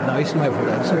maltratados. Não, isso não é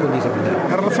verdade, isso não diz a verdade. Em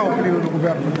relação ao período do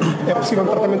governo, é possível um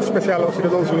tratamento especial aos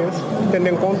cidadãos guinenses, tendo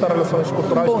em conta as relações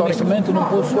culturais históricas? Neste momento não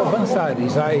posso avançar, e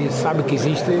já sabe que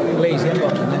existem leis em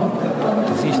Angola,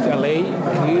 né? Existe a lei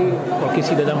que qualquer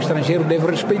cidadão estrangeiro deve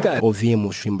respeitar.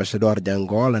 Ouvimos o embaixador de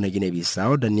Angola na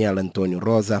Guiné-Bissau, Daniel Antônio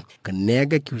Rosa, que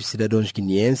nega que os cidadãos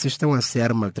guineenses estão a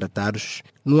ser maltratados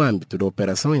no âmbito da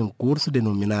operação em curso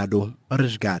denominado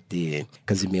Resgate.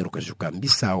 Casimiro Cajucam,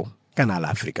 Bissau, Canal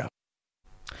África.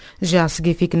 Já a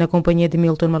seguir, fique na companhia de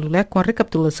Milton Malulé com a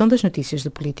recapitulação das notícias de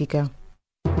política.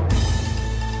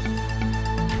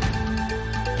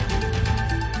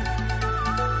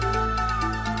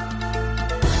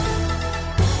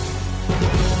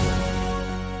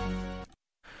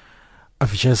 A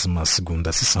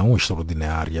 22ª sessão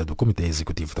extraordinária do Comitê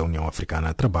Executivo da União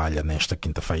Africana trabalha nesta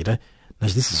quinta-feira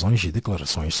nas decisões e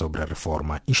declarações sobre a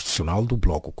reforma institucional do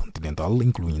bloco continental,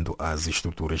 incluindo as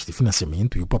estruturas de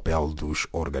financiamento e o papel dos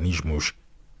organismos.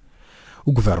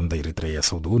 O governo da Eritreia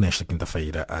saudou nesta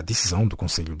quinta-feira a decisão do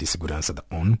Conselho de Segurança da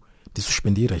ONU de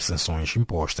suspender as sanções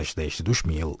impostas desde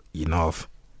 2009.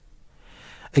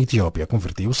 A Etiópia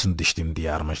converteu-se no destino de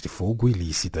armas de fogo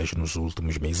ilícitas nos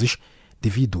últimos meses,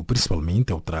 devido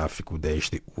principalmente ao tráfico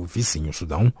desde o vizinho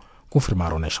Sudão,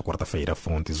 confirmaram nesta quarta-feira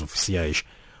fontes oficiais.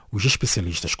 Os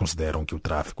especialistas consideram que o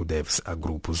tráfico deve-se a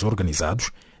grupos organizados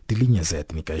de linhas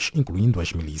étnicas, incluindo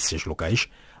as milícias locais,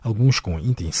 alguns com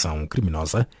intenção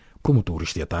criminosa,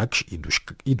 promotores de ataques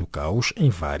e do caos em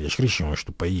várias regiões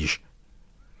do país.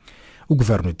 O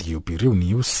governo etíope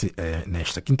reuniu-se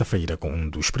nesta quinta-feira com um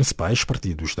dos principais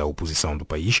partidos da oposição do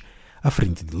país, a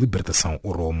Frente de Libertação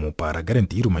Oromo, para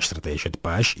garantir uma estratégia de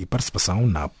paz e participação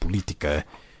na política.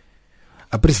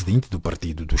 A presidente do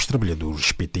Partido dos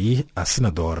Trabalhadores PT, a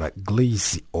senadora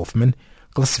Gleisi Hoffmann,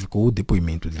 classificou o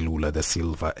depoimento de Lula da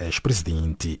Silva,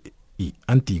 ex-presidente e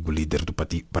antigo líder do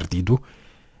partido,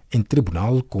 em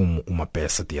tribunal como uma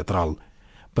peça teatral.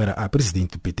 Para a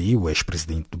presidente do PT, o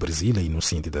ex-presidente do Brasil é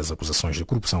inocente das acusações de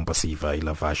corrupção passiva e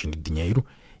lavagem de dinheiro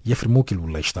e afirmou que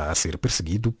Lula está a ser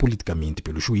perseguido politicamente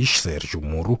pelo juiz Sérgio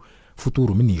Moro,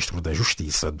 futuro ministro da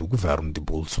Justiça do governo de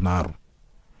Bolsonaro.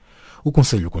 O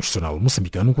Conselho Constitucional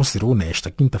moçambicano considerou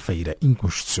nesta quinta-feira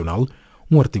inconstitucional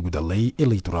um artigo da lei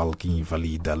eleitoral que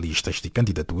invalida listas de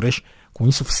candidaturas com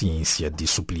insuficiência de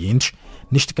suplientes,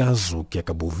 neste caso que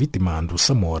acabou vitimando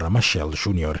Samora Machel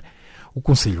Júnior. O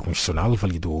Conselho Constitucional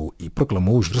validou e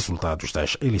proclamou os resultados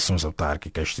das eleições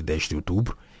autárquicas de 10 de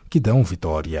outubro, que dão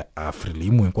vitória a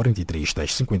Frelimo em 43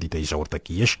 das 53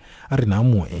 autarquias, a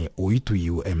Renamo em 8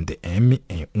 e o MDM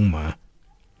em 1.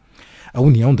 A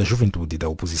União da Juventude da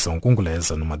Oposição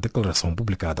Congolesa, numa declaração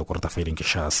publicada quarta-feira em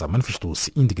Kinshasa,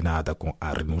 manifestou-se indignada com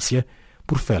a renúncia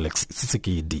por Félix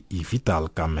Tshisekedi e Vital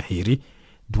Kamerhe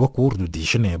do Acordo de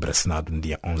Genebra assinado no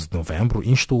dia 11 de novembro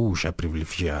e instou-os a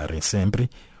privilegiarem sempre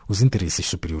os interesses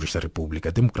superiores da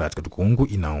República Democrática do Congo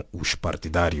e não os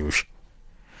partidários.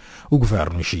 O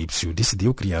governo egípcio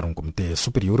decidiu criar um Comitê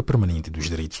Superior Permanente dos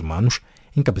Direitos Humanos,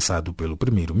 encabeçado pelo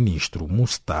primeiro-ministro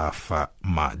Mustafa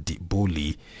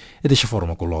Madiboli. E desta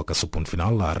forma coloca-se o ponto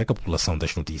final à recapitulação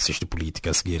das notícias de política.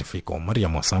 A seguir fica com Maria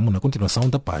Moçamo na continuação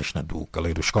da página do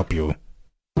Caleidoscópio.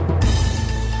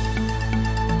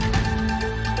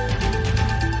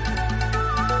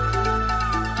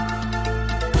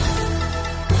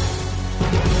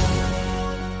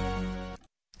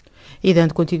 E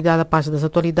dando continuidade à página das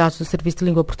atualidades do Serviço de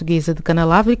Língua Portuguesa de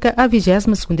Canal África, a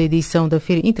 22ª edição da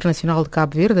Feira Internacional de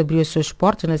Cabo Verde abriu as suas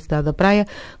portas na cidade da Praia,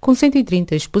 com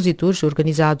 130 expositores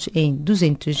organizados em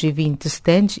 220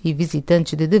 stands e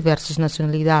visitantes de diversas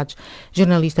nacionalidades.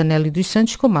 Jornalista Nélio dos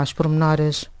Santos com mais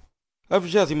pormenores. A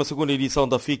 22ª edição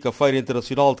da FICA, Feira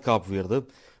Internacional de Cabo Verde,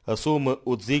 assume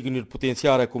o desígnio de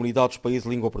potenciar a comunidade dos países de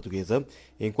língua portuguesa,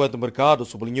 enquanto mercado,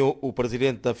 sublinhou o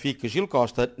presidente da FICA, Gil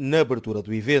Costa, na abertura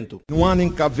do evento. No ano em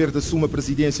que Cabo Verde assume a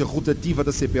presidência rotativa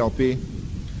da CPLP,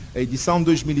 a edição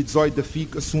 2018 da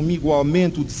FICA assume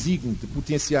igualmente o desígnio de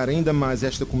potenciar ainda mais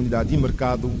esta comunidade e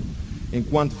mercado,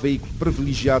 enquanto veículo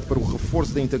privilegiado para o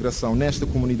reforço da integração nesta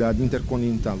comunidade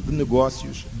intercontinental de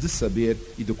negócios, de saber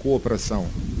e de cooperação.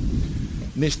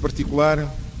 Neste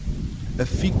particular, a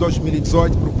FIC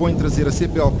 2018 propõe trazer a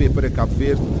CPLP para Cabo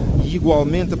Verde e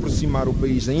igualmente aproximar o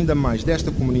país ainda mais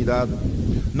desta comunidade,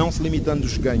 não se limitando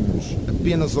os ganhos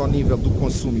apenas ao nível do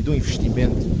consumo e do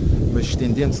investimento, mas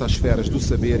estendendo-se às esferas do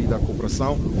saber e da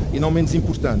cooperação e, não menos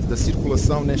importante, da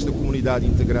circulação nesta comunidade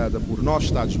integrada por 9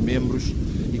 Estados-membros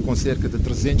e com cerca de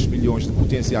 300 milhões de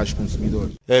potenciais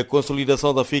consumidores. A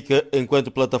consolidação da FICA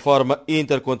enquanto plataforma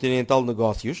intercontinental de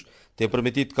negócios tem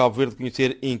permitido Cabo Verde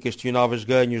conhecer inquestionáveis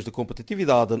ganhos de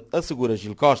competitividade, assegura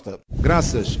Gil Costa.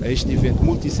 Graças a este evento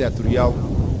multissetorial,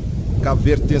 Cabo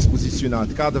Verde tem se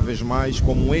posicionado cada vez mais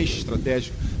como um eixo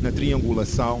estratégico na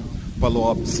triangulação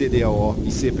PALOP, CDAO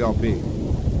e CPLP.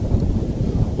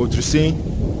 Outro sim,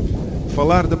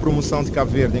 falar da promoção de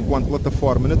Cabo Verde enquanto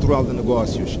plataforma natural de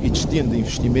negócios e destino de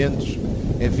investimentos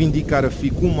é vindicar a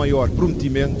FIC um maior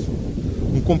prometimento,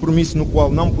 um compromisso no qual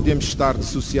não podemos estar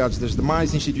dissociados das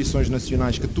demais instituições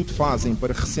nacionais que tudo fazem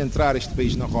para recentrar este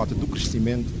país na rota do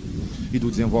crescimento e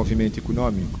do desenvolvimento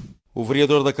económico. O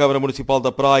vereador da Câmara Municipal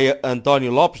da Praia,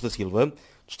 António Lopes da Silva,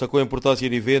 destacou a importância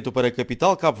do evento para a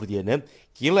capital cabo-verdiana,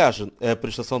 que elege a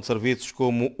prestação de serviços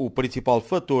como o principal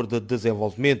fator de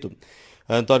desenvolvimento.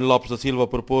 António Lopes da Silva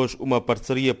propôs uma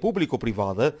parceria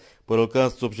público-privada para o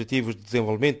alcance dos Objetivos de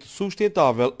Desenvolvimento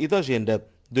Sustentável e da Agenda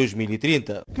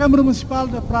 2030. A Câmara Municipal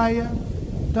da Praia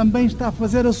também está a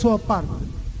fazer a sua parte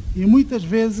e muitas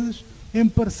vezes em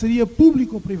parceria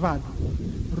público-privada,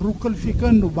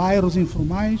 requalificando bairros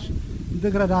informais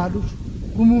degradados,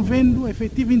 promovendo a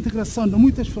efetiva integração de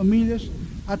muitas famílias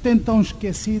até então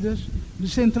esquecidas,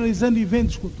 descentralizando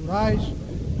eventos culturais,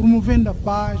 promovendo a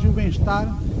paz e o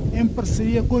bem-estar em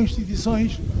parceria com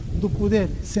instituições do poder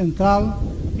central,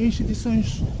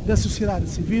 instituições da sociedade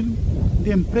civil,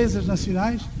 de empresas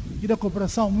nacionais e da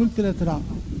cooperação multilateral.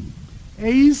 É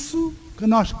isso que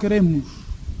nós queremos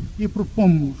e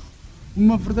propomos,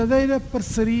 uma verdadeira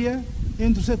parceria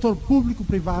entre o setor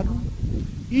público-privado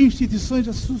e instituições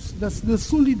da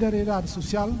solidariedade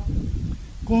social,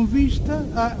 com vista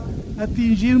a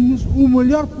atingirmos o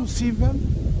melhor possível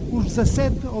os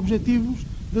 17 Objetivos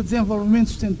de Desenvolvimento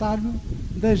Sustentável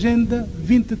da Agenda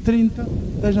 2030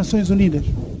 das Nações Unidas.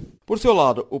 Por seu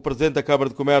lado, o presidente da Câmara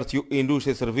de Comércio,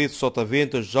 Indústria e Serviços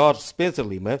Sotavento, Jorge Spencer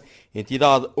Lima,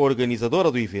 entidade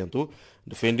organizadora do evento,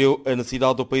 defendeu a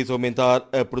necessidade do país aumentar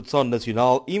a produção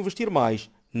nacional e investir mais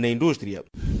na indústria.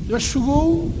 Já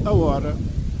chegou a hora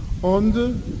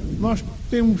onde nós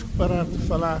temos que parar de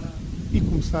falar e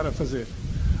começar a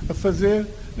fazer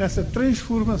nessa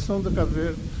transformação da Cabo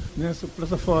Verde, nessa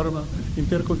plataforma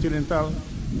intercontinental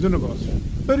de negócios.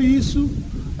 Para isso,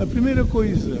 a primeira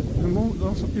coisa, na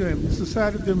nossa opinião,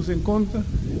 necessário termos em conta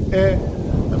é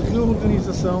a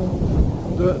reorganização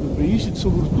do país e,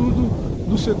 sobretudo,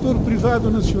 do setor privado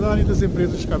nacional e das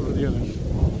empresas cabo-verdianas.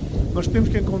 Nós temos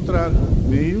que encontrar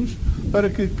meios para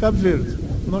que Cabo Verde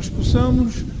nós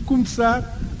possamos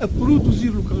começar a produzir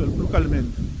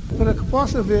localmente, para que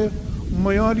possa haver um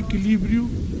maior equilíbrio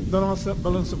da nossa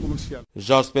balança comercial.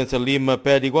 Jorge Spencer Lima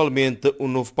pede igualmente um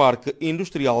novo parque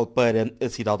industrial para a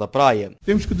cidade da Praia.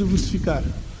 Temos que diversificar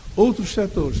outros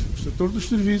setores, o setor dos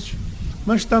serviços,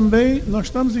 mas também nós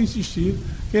estamos a insistir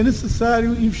que é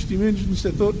necessário investimentos no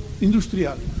setor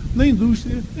industrial, na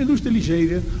indústria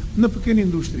ligeira, na pequena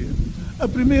indústria. A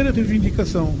primeira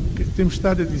reivindicação que temos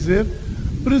estado a dizer,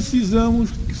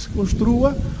 precisamos que se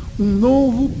construa um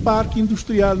novo parque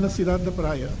industrial na cidade da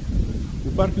Praia.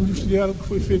 O parque industrial que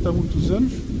foi feito há muitos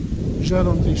anos já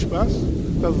não tem espaço,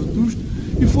 está vetusto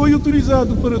e foi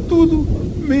utilizado para tudo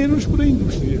menos para a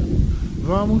indústria.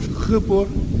 Vamos repor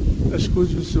as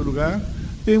coisas no seu lugar.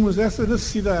 Temos essa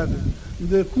necessidade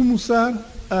de começar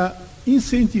a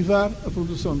incentivar a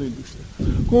produção da indústria,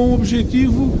 com o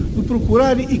objetivo de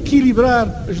procurar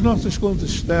equilibrar as nossas contas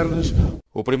externas.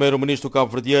 O primeiro-ministro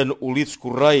cabo-verdiano, Ulisses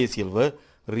Correia e Silva,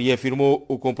 reafirmou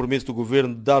o compromisso do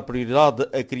governo de dar prioridade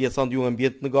à criação de um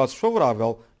ambiente de negócios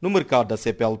favorável no mercado da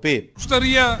CPLP.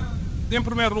 Gostaria de, em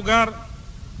primeiro lugar,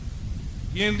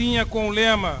 e em linha com o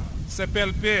lema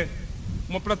CPLP,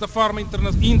 uma plataforma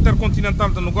intercontinental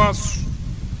de negócios,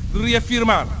 de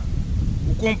reafirmar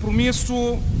o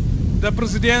compromisso da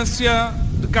presidência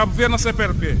de Cabo Verde na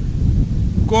CPLP,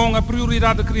 com a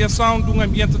prioridade da criação de um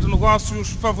ambiente de negócios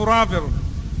favorável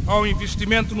ao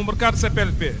investimento no mercado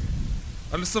CPLP,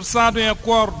 alicerçado em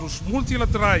acordos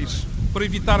multilaterais para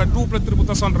evitar a dupla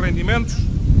tributação de rendimentos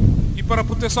e para a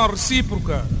proteção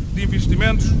recíproca de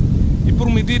investimentos e por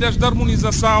medidas de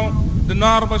harmonização de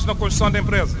normas na construção de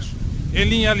empresas, em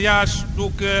linha, aliás,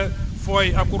 do que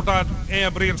foi acordado em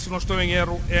abril, se não estou em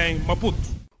erro, em Maputo.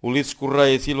 Ulisses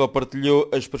Correia Silva partilhou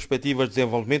as perspectivas de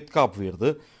desenvolvimento de Cabo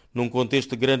Verde num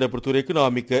contexto de grande abertura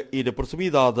económica e de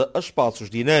proximidade a espaços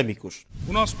dinâmicos.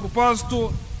 O nosso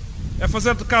propósito é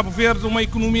fazer de Cabo Verde uma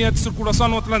economia de circulação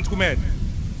no Atlântico Médio,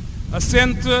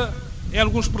 assente em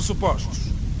alguns pressupostos.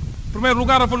 Em primeiro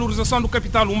lugar, a valorização do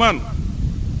capital humano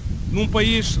num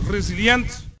país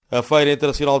resiliente. A Feira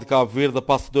Internacional de Cabo Verde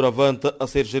passa doravante a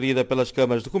ser gerida pelas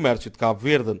câmaras de comércio de Cabo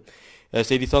Verde.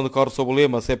 Esta edição decorre sob o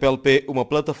lema CPLP, uma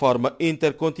plataforma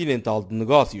intercontinental de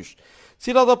negócios.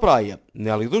 Cidade da Praia,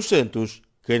 Nélio dos Santos,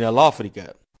 Canal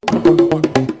África.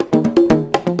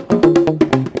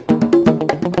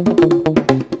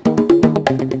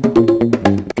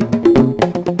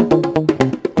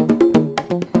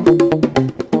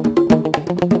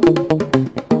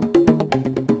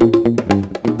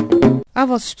 A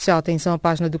vossa especial atenção à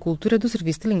página de cultura do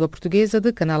Serviço de Língua Portuguesa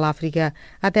de Canal África.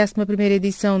 A 11ª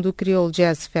edição do Creole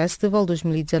Jazz Festival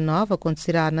 2019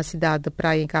 acontecerá na cidade de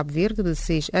Praia, em Cabo Verde, de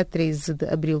 6 a 13 de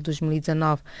abril de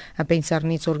 2019. A pensar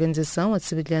nisso, a organização, a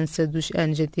semelhança dos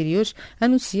anos anteriores,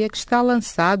 anuncia que está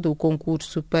lançado o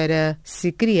concurso para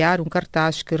se criar um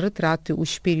cartaz que retrate o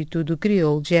espírito do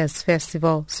Creole Jazz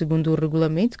Festival. Segundo o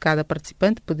regulamento, cada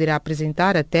participante poderá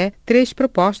apresentar até 3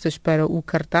 propostas para o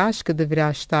cartaz, que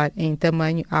deverá estar em tamanho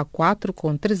A4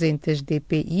 com 300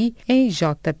 dpi em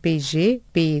JPG,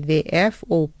 PDF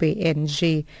ou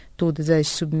PNG. Todas as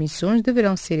submissões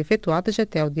deverão ser efetuadas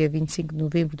até o dia 25 de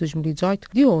novembro de 2018,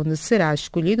 de onde será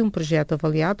escolhido um projeto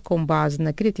avaliado com base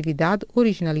na criatividade,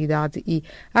 originalidade e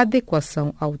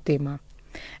adequação ao tema.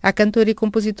 A cantora e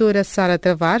compositora Sara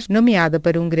Tavares, nomeada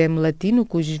para um Grammy Latino,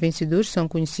 cujos vencedores são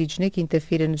conhecidos na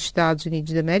quinta-feira nos Estados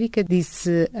Unidos da América,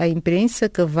 disse à imprensa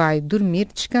que vai dormir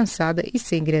descansada e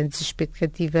sem grandes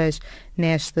expectativas.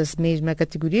 Nesta mesma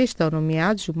categoria estão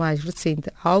nomeados o mais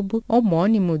recente álbum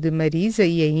homónimo de Marisa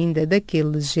e ainda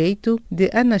Daquele Jeito, de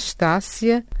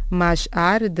Anastácia, Mais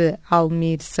Ar, de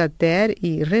Almir Sater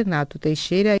e Renato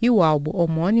Teixeira, e o álbum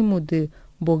homónimo de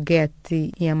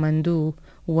Boguete e Amandu.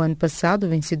 O ano passado, o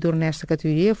vencedor nesta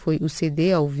categoria foi o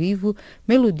CD ao vivo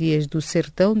Melodias do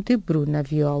Sertão, de Bruna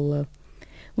Viola.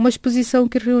 Uma exposição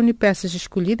que reúne peças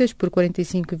escolhidas por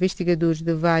 45 investigadores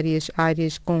de várias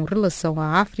áreas com relação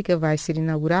à África vai ser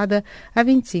inaugurada a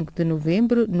 25 de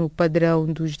novembro no Padrão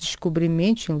dos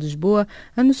Descobrimentos, em Lisboa,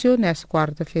 anunciou nesta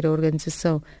quarta-feira a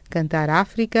organização. Cantar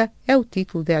África é o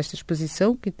título desta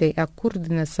exposição, que tem a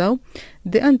coordenação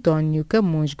de António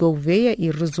Camões Gouveia e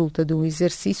resulta de um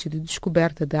exercício de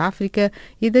descoberta da África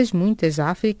e das muitas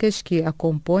Áfricas que a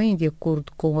compõem, de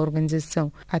acordo com a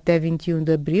organização. Até 21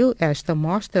 de abril, esta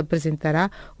mostra apresentará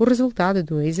o resultado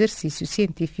do exercício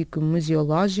científico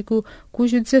museológico,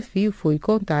 cujo desafio foi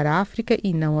contar a África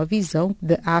e não a visão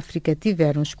de África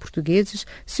tiveram os portugueses,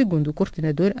 segundo o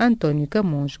coordenador António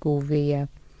Camões Gouveia.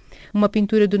 Uma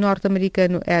pintura do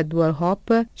norte-americano Edward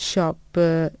Hopper, Chop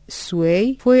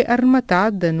Suey, foi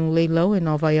arrematada num leilão em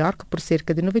Nova York por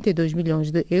cerca de 92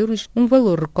 milhões de euros, um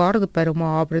valor recorde para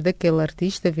uma obra daquele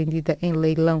artista vendida em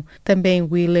leilão. Também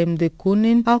Willem de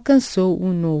Kooning alcançou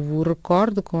um novo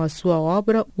recorde com a sua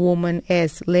obra Woman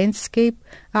as Landscape,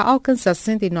 a alcançar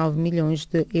 69 milhões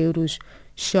de euros.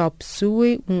 Chop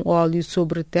Suey, um óleo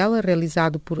sobre tela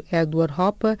realizado por Edward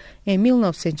Hopper em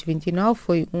 1929,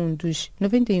 foi um dos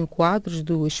 91 quadros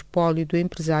do espólio do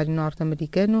empresário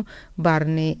norte-americano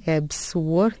Barney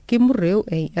Ebsworth, que morreu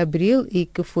em abril e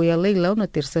que foi a leilão na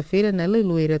terça-feira na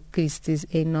leiloeira Christie's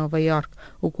em Nova York.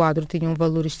 O quadro tinha um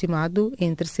valor estimado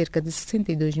entre cerca de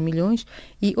 62 milhões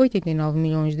e 89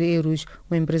 milhões de euros.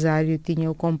 O empresário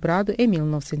tinha-o comprado em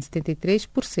 1973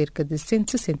 por cerca de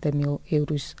 160 mil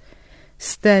euros.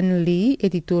 Stan Lee,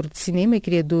 editor de cinema e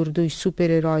criador dos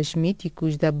super-heróis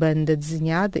míticos da banda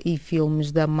desenhada e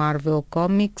filmes da Marvel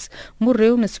Comics,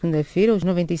 morreu na segunda-feira aos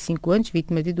 95 anos,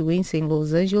 vítima de doença em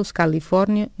Los Angeles,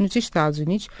 Califórnia, nos Estados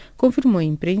Unidos, confirmou à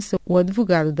imprensa o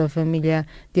advogado da família.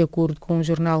 De acordo com um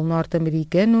jornal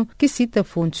norte-americano que cita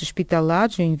fontes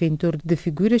hospitalares, o inventor de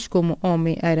figuras como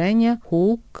Homem-Aranha,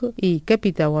 Hulk e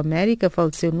Capitão América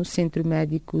faleceu no centro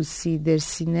médico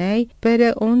Cedars-Sinai,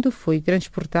 para onde foi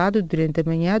transportado durante a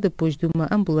manhã depois de uma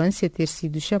ambulância ter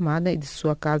sido chamada de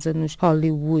sua casa nos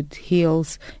Hollywood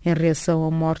Hills. Em reação à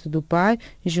morte do pai,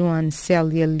 Joan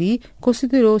Celia Lee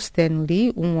considerou Stan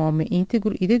Lee um homem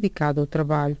íntegro e dedicado ao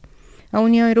trabalho. A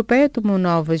União Europeia tomou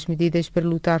novas medidas para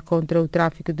lutar contra o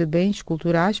tráfico de bens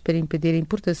culturais para impedir a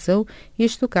importação e a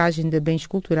estocagem de bens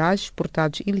culturais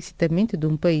exportados ilicitamente de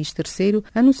um país terceiro,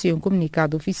 anuncia um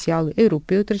comunicado oficial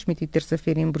europeu transmitido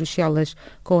terça-feira em Bruxelas.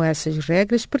 Com essas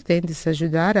regras, pretende-se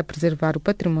ajudar a preservar o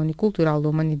património cultural da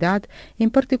humanidade, em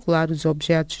particular os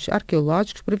objetos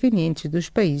arqueológicos provenientes dos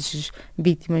países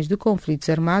vítimas de conflitos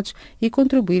armados, e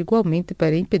contribuir igualmente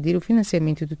para impedir o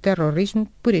financiamento do terrorismo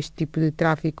por este tipo de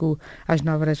tráfico. As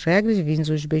novas regras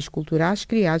visam os bens culturais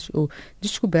criados ou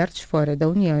descobertos fora da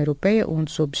União Europeia,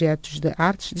 onde os objetos de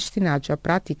artes destinados à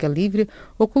prática livre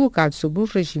ou colocados sob um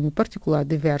regime particular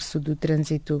diverso do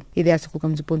trânsito. E dessa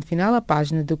colocamos o ponto final à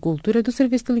página de cultura do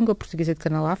Serviço de Língua Portuguesa de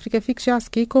Canal África. Fique já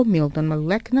aqui com Milton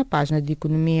Malulek na página de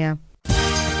economia.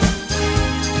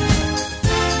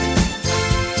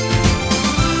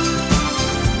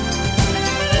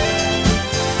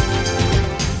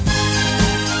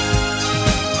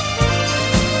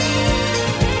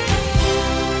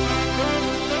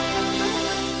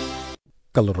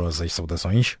 Calorosas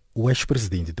saudações. O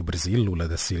ex-presidente do Brasil, Lula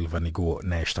da Silva, negou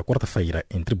nesta quarta-feira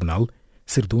em tribunal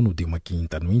ser dono de uma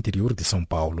quinta no interior de São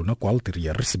Paulo, na qual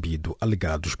teria recebido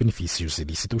alegados benefícios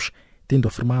ilícitos, tendo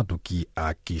afirmado que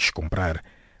a quis comprar.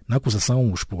 Na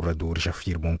acusação, os exploradores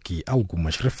afirmam que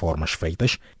algumas reformas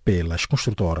feitas pelas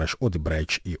construtoras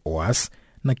Odebrecht e OAS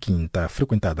na quinta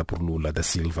frequentada por Lula da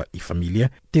Silva e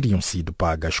família teriam sido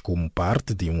pagas como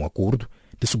parte de um acordo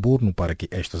de suborno para que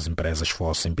estas empresas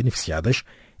fossem beneficiadas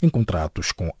em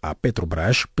contratos com a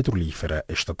Petrobras, petrolífera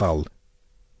estatal.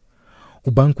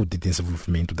 O Banco de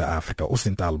Desenvolvimento da África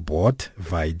Ocidental, BOD,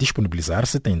 vai disponibilizar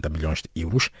 70 milhões de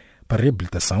euros para a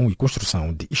reabilitação e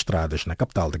construção de estradas na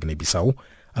capital da Guiné-Bissau,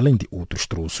 além de outros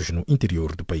troços no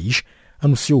interior do país,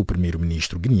 anunciou o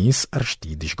primeiro-ministro guineense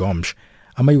Aristides Gomes.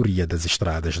 A maioria das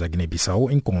estradas da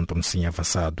Guiné-Bissau encontram-se em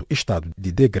avançado estado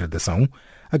de degradação,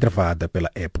 agravada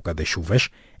pela época das chuvas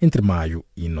entre maio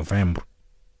e novembro.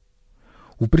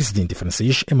 O presidente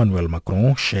francês Emmanuel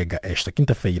Macron chega esta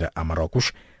quinta-feira a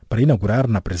Marrocos para inaugurar,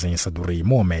 na presença do rei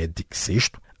Mohamed VI,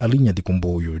 a linha de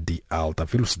comboio de alta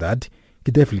velocidade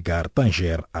que deve ligar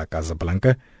Tanger à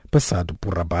Casablanca, passado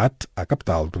por Rabat, a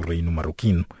capital do reino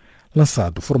marroquino.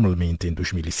 Lançado formalmente em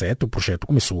 2007, o projeto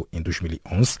começou em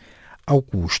 2011, ao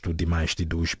custo de mais de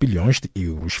 2 bilhões de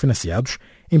euros, financiados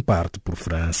em parte por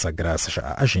França, graças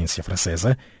à Agência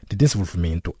Francesa de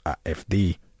Desenvolvimento,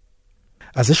 AFD.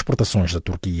 As exportações da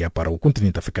Turquia para o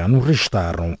continente africano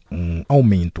registraram um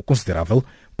aumento considerável,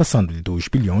 passando de 2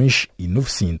 bilhões e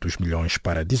 900 milhões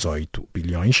para 18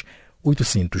 bilhões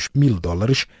 800 mil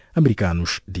dólares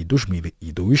americanos de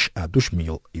 2002 a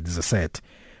 2017.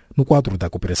 No quadro da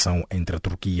cooperação entre a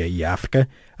Turquia e a África,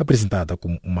 apresentada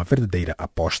como uma verdadeira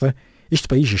aposta, este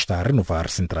país está a renovar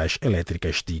centrais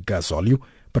elétricas de gasóleo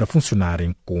para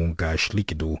funcionarem com gás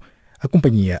líquido. A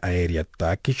companhia aérea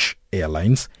Turkish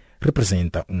Airlines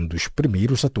representa um dos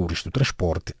primeiros atores do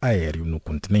transporte aéreo no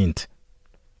continente.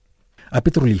 A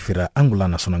petrolífera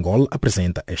angolana Sonangol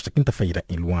apresenta esta quinta-feira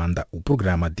em Luanda o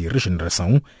programa de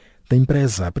regeneração da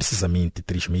empresa há precisamente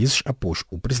 3 meses após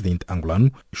o presidente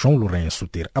angolano João Lourenço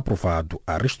ter aprovado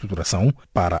a reestruturação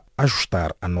para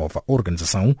ajustar a nova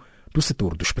organização do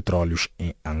setor dos petróleos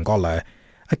em Angola.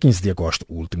 A 15 de agosto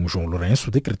último, João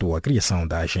Lourenço decretou a criação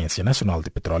da Agência Nacional de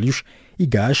Petróleos e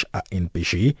Gás,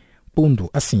 ANPG, pondo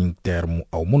assim termo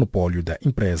ao monopólio da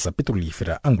empresa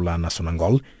petrolífera angolana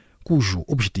Sonangol, cujo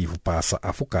objetivo passa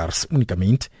a focar-se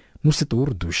unicamente no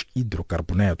setor dos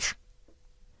hidrocarbonetos.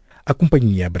 A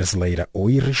companhia brasileira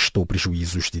Oi registrou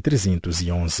prejuízos de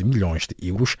 311 milhões de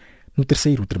euros no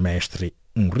terceiro trimestre,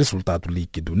 um resultado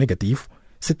líquido negativo,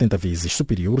 70 vezes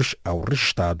superiores ao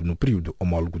registrado no período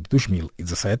homólogo de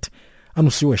 2017,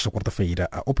 anunciou esta quarta-feira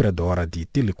a operadora de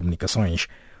telecomunicações.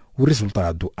 O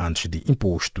resultado antes de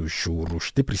impostos,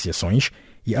 juros, depreciações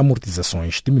e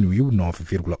amortizações diminuiu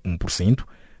 9,1%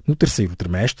 no terceiro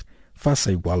trimestre, face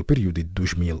ao igual período de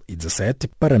 2017,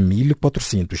 para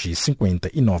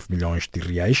 1.459 milhões de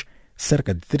reais,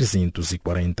 cerca de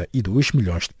 342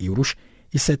 milhões de euros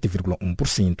e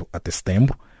 7,1% até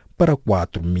setembro, para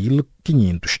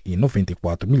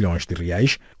 4.594 milhões de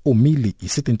reais ou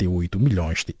 1.078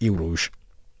 milhões de euros.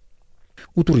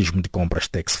 O turismo de compras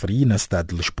tax-free na cidade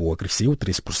de Lisboa cresceu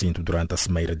 13% durante a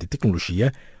Cimeira de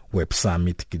Tecnologia, Web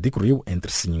Summit, que decorreu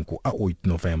entre 5 a 8 de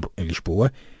novembro em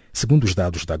Lisboa, segundo os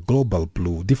dados da Global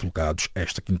Blue divulgados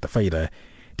esta quinta-feira.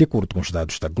 De acordo com os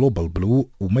dados da Global Blue,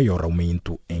 o maior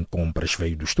aumento em compras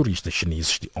veio dos turistas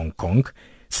chineses de Hong Kong,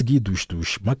 seguidos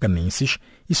dos macanenses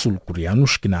e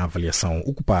sul-coreanos, que na avaliação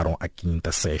ocuparam a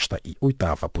quinta, sexta e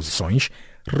oitava posições,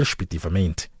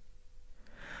 respectivamente.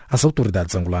 As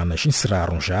autoridades angolanas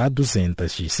encerraram já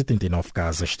 279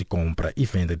 casas de compra e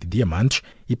venda de diamantes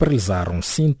e paralisaram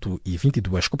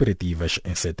 122 cooperativas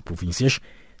em 7 províncias,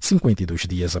 52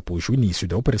 dias após o início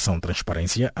da Operação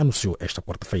Transparência, anunciou esta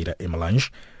quarta-feira em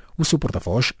Malange o seu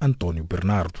porta-voz Antônio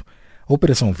Bernardo. A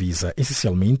operação visa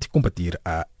essencialmente combater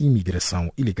a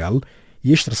imigração ilegal e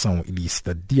a extração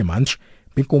ilícita de diamantes,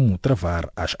 bem como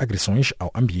travar as agressões ao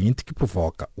ambiente que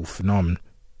provoca o fenómeno.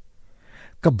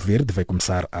 Cabo Verde vai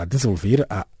começar a desenvolver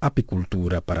a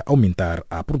apicultura para aumentar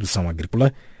a produção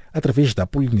agrícola através da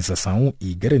polinização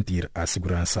e garantir a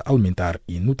segurança alimentar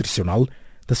e nutricional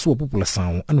da sua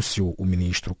população, anunciou o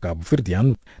ministro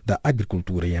cabo-verdiano da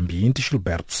Agricultura e Ambiente,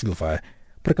 Gilberto Silva.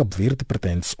 Para Cabo Verde,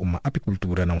 pretende-se uma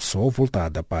apicultura não só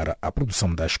voltada para a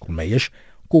produção das colmeias,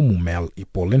 como mel e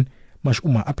pólen, mas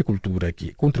uma apicultura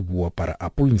que contribua para a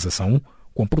polinização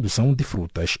com a produção de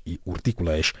frutas e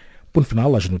hortícolas. Por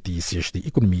final, as notícias de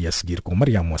economia a seguir com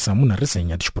Mariam Moassamo na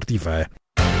resenha desportiva.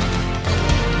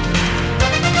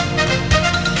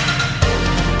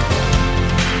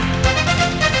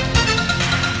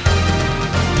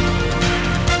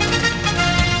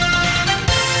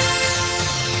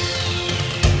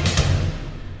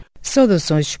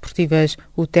 Saudações desportivas.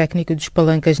 O técnico dos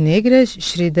Palancas Negras,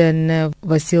 Shridan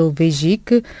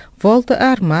Vassilvejic, volta a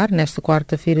armar nesta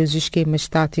quarta-feira os esquemas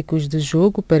táticos de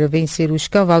jogo para vencer os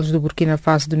Cavalos do Burkina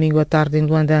Faso domingo à tarde em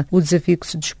Luanda. O desafio que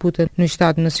se disputa no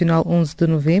Estádio Nacional 11 de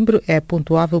novembro é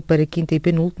pontuável para a quinta e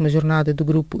penúltima jornada do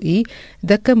Grupo I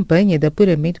da campanha de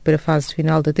apuramento para a fase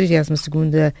final da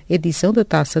 32ª edição da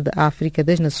Taça da África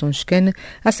das Nações CAN,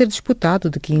 a ser disputado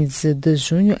de 15 de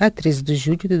junho a 13 de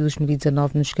julho de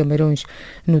 2019 nos Camarões.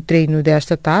 No treino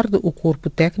desta tarde, o corpo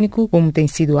técnico, como tem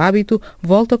sido hábito,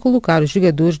 volta a colocar os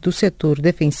jogadores do setor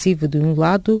defensivo de um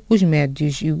lado, os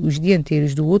médios e os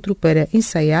dianteiros do outro para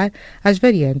ensaiar as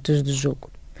variantes do jogo.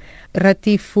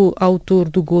 Ratifo, autor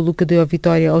do golo que deu a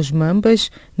vitória aos Mambas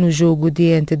no jogo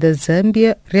diante da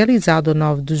Zâmbia, realizado a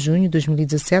 9 de junho de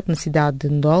 2017 na cidade de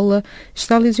Ndola,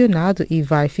 está lesionado e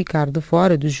vai ficar de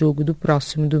fora do jogo do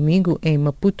próximo domingo em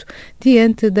Maputo,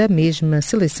 diante da mesma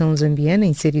seleção zambiana,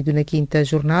 inserido na quinta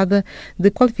jornada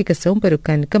de qualificação para o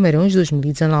CAN Camarões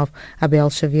 2019. Abel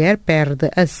Xavier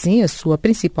perde assim a sua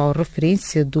principal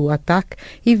referência do ataque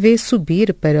e vê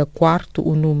subir para quarto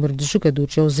o número de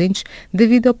jogadores ausentes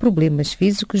devido ao problemas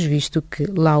físicos, visto que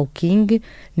Lau King,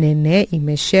 Nené e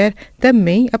Mecher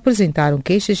também apresentaram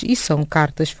queixas e são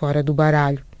cartas fora do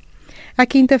baralho. A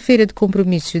quinta-feira de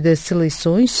compromisso das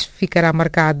seleções ficará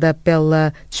marcada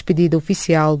pela despedida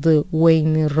oficial de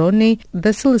Wayne Rooney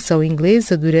da seleção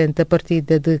inglesa durante a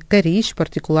partida de cariz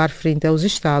particular frente aos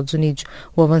Estados Unidos.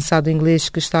 O avançado inglês,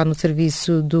 que está no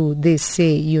serviço do DC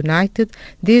United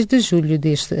desde julho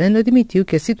deste ano, admitiu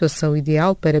que a situação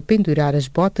ideal para pendurar as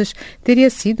botas teria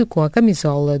sido com a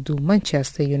camisola do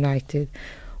Manchester United.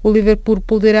 O Liverpool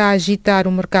poderá agitar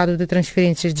o mercado de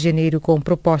transferências de janeiro com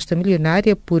proposta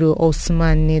milionária por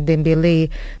Ousmane Dembélé.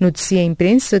 Noticia a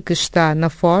imprensa que está na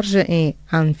forja em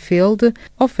Anfield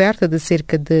oferta de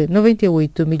cerca de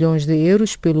 98 milhões de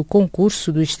euros pelo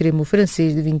concurso do extremo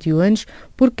francês de 21 anos,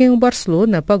 por quem o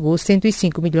Barcelona pagou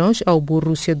 105 milhões ao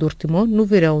Borussia Dortmund no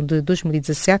verão de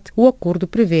 2017. O acordo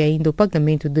prevê ainda o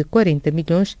pagamento de 40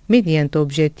 milhões mediante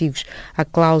objetivos. A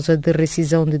cláusula de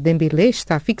rescisão de Dembélé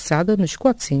está fixada nos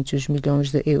 400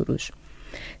 milhões de euros.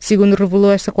 Segundo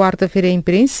revelou esta quarta-feira a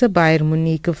imprensa, Bayern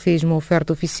Munique fez uma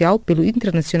oferta oficial pelo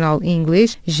internacional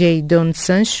inglês Jadon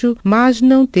Sancho, mas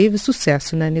não teve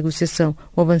sucesso na negociação.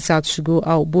 O avançado chegou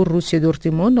ao Borussia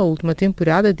Dortmund na última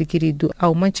temporada, adquirido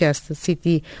ao Manchester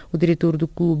City. O diretor do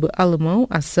clube alemão,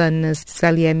 Hassan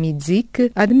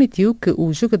Salihamidzic, admitiu que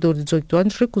o jogador de 18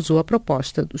 anos recusou a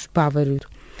proposta dos bávaros.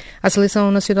 A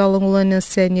Seleção Nacional Angolana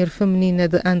Sénior Feminina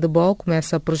de Handebol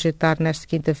começa a projetar nesta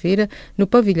quinta-feira, no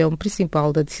pavilhão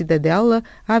principal da Cidadela,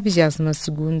 a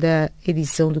 22ª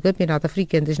edição do Campeonato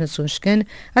Africano das Nações CAN,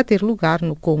 a ter lugar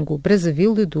no Congo,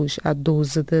 Brazzaville, de 2 a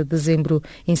 12 de dezembro.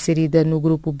 Inserida no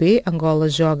grupo B, Angola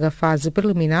joga a fase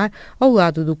preliminar ao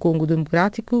lado do Congo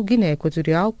Democrático, Guiné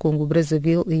Equatorial, Congo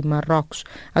Brazzaville e Marrocos.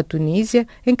 A Tunísia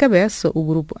encabeça o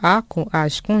grupo A com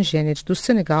as congêneres do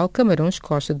Senegal, Camarões,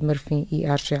 Costa de Marfim e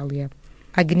Argélia.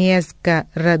 A guineense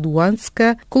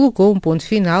Raduanska colocou um ponto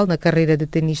final na carreira de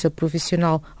tenista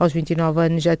profissional. Aos 29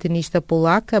 anos, a tenista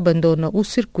polaca abandona o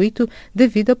circuito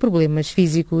devido a problemas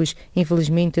físicos.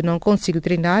 Infelizmente, não consigo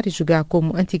treinar e jogar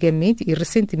como antigamente e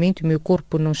recentemente o meu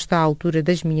corpo não está à altura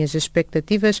das minhas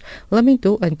expectativas,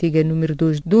 lamentou a antiga número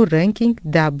 2 do ranking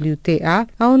WTA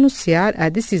ao anunciar a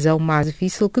decisão mais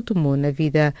difícil que tomou na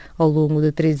vida. Ao longo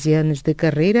de 13 anos de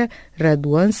carreira,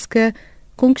 Raduanska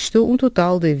conquistou um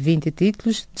total de 20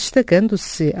 títulos,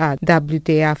 destacando-se a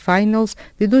WTA Finals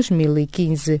de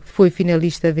 2015. Foi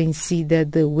finalista vencida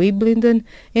de Wimbledon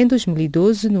em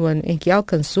 2012, no ano em que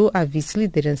alcançou a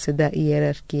vice-liderança da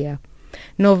hierarquia.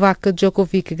 Novak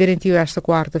Djokovic garantiu esta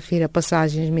quarta-feira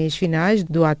passagens meias finais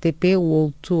do ATP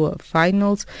World Tour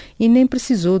Finals e nem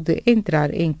precisou de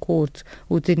entrar em corte.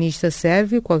 O tenista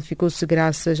sérvio qualificou-se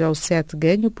graças ao set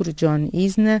ganho por John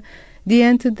Isner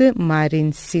diante de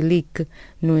Marin Cilic,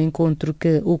 no encontro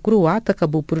que o croata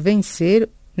acabou por vencer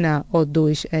na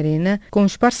O2 Arena com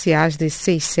os parciais de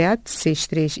 6-7,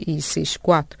 6-3 e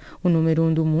 6-4. O número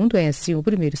 1 do mundo é assim o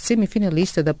primeiro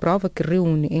semifinalista da prova que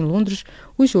reúne em Londres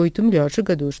os 8 melhores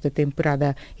jogadores da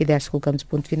temporada. E desta colocamos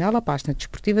ponto final à página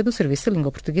desportiva do Serviço de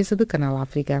Língua Portuguesa do Canal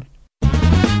África.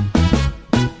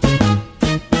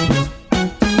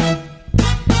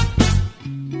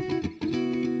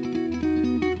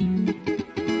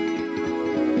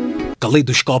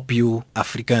 Caleidoscópio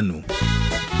africano.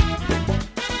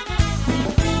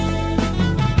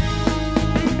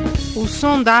 O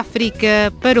som da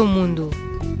África para o mundo.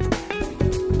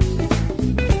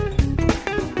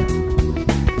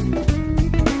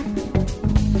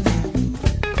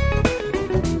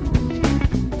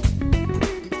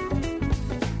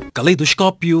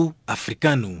 Caleidoscópio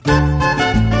africano.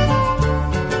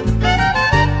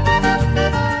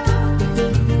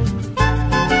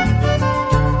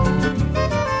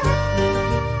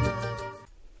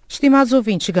 Estimados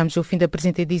ouvintes, chegamos ao fim da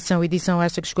presente edição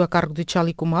esta que chegou a cargo de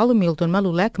Charlie Kumalo, Milton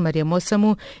Malulek, Maria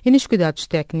Moçamo e nos cuidados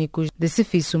técnicos de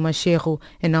Cefiço Macherro.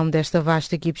 Em nome desta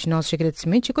vasta equipe, os nossos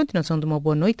agradecimentos e continuação de uma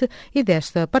boa noite e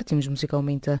desta partimos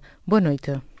musicalmente. Boa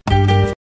noite.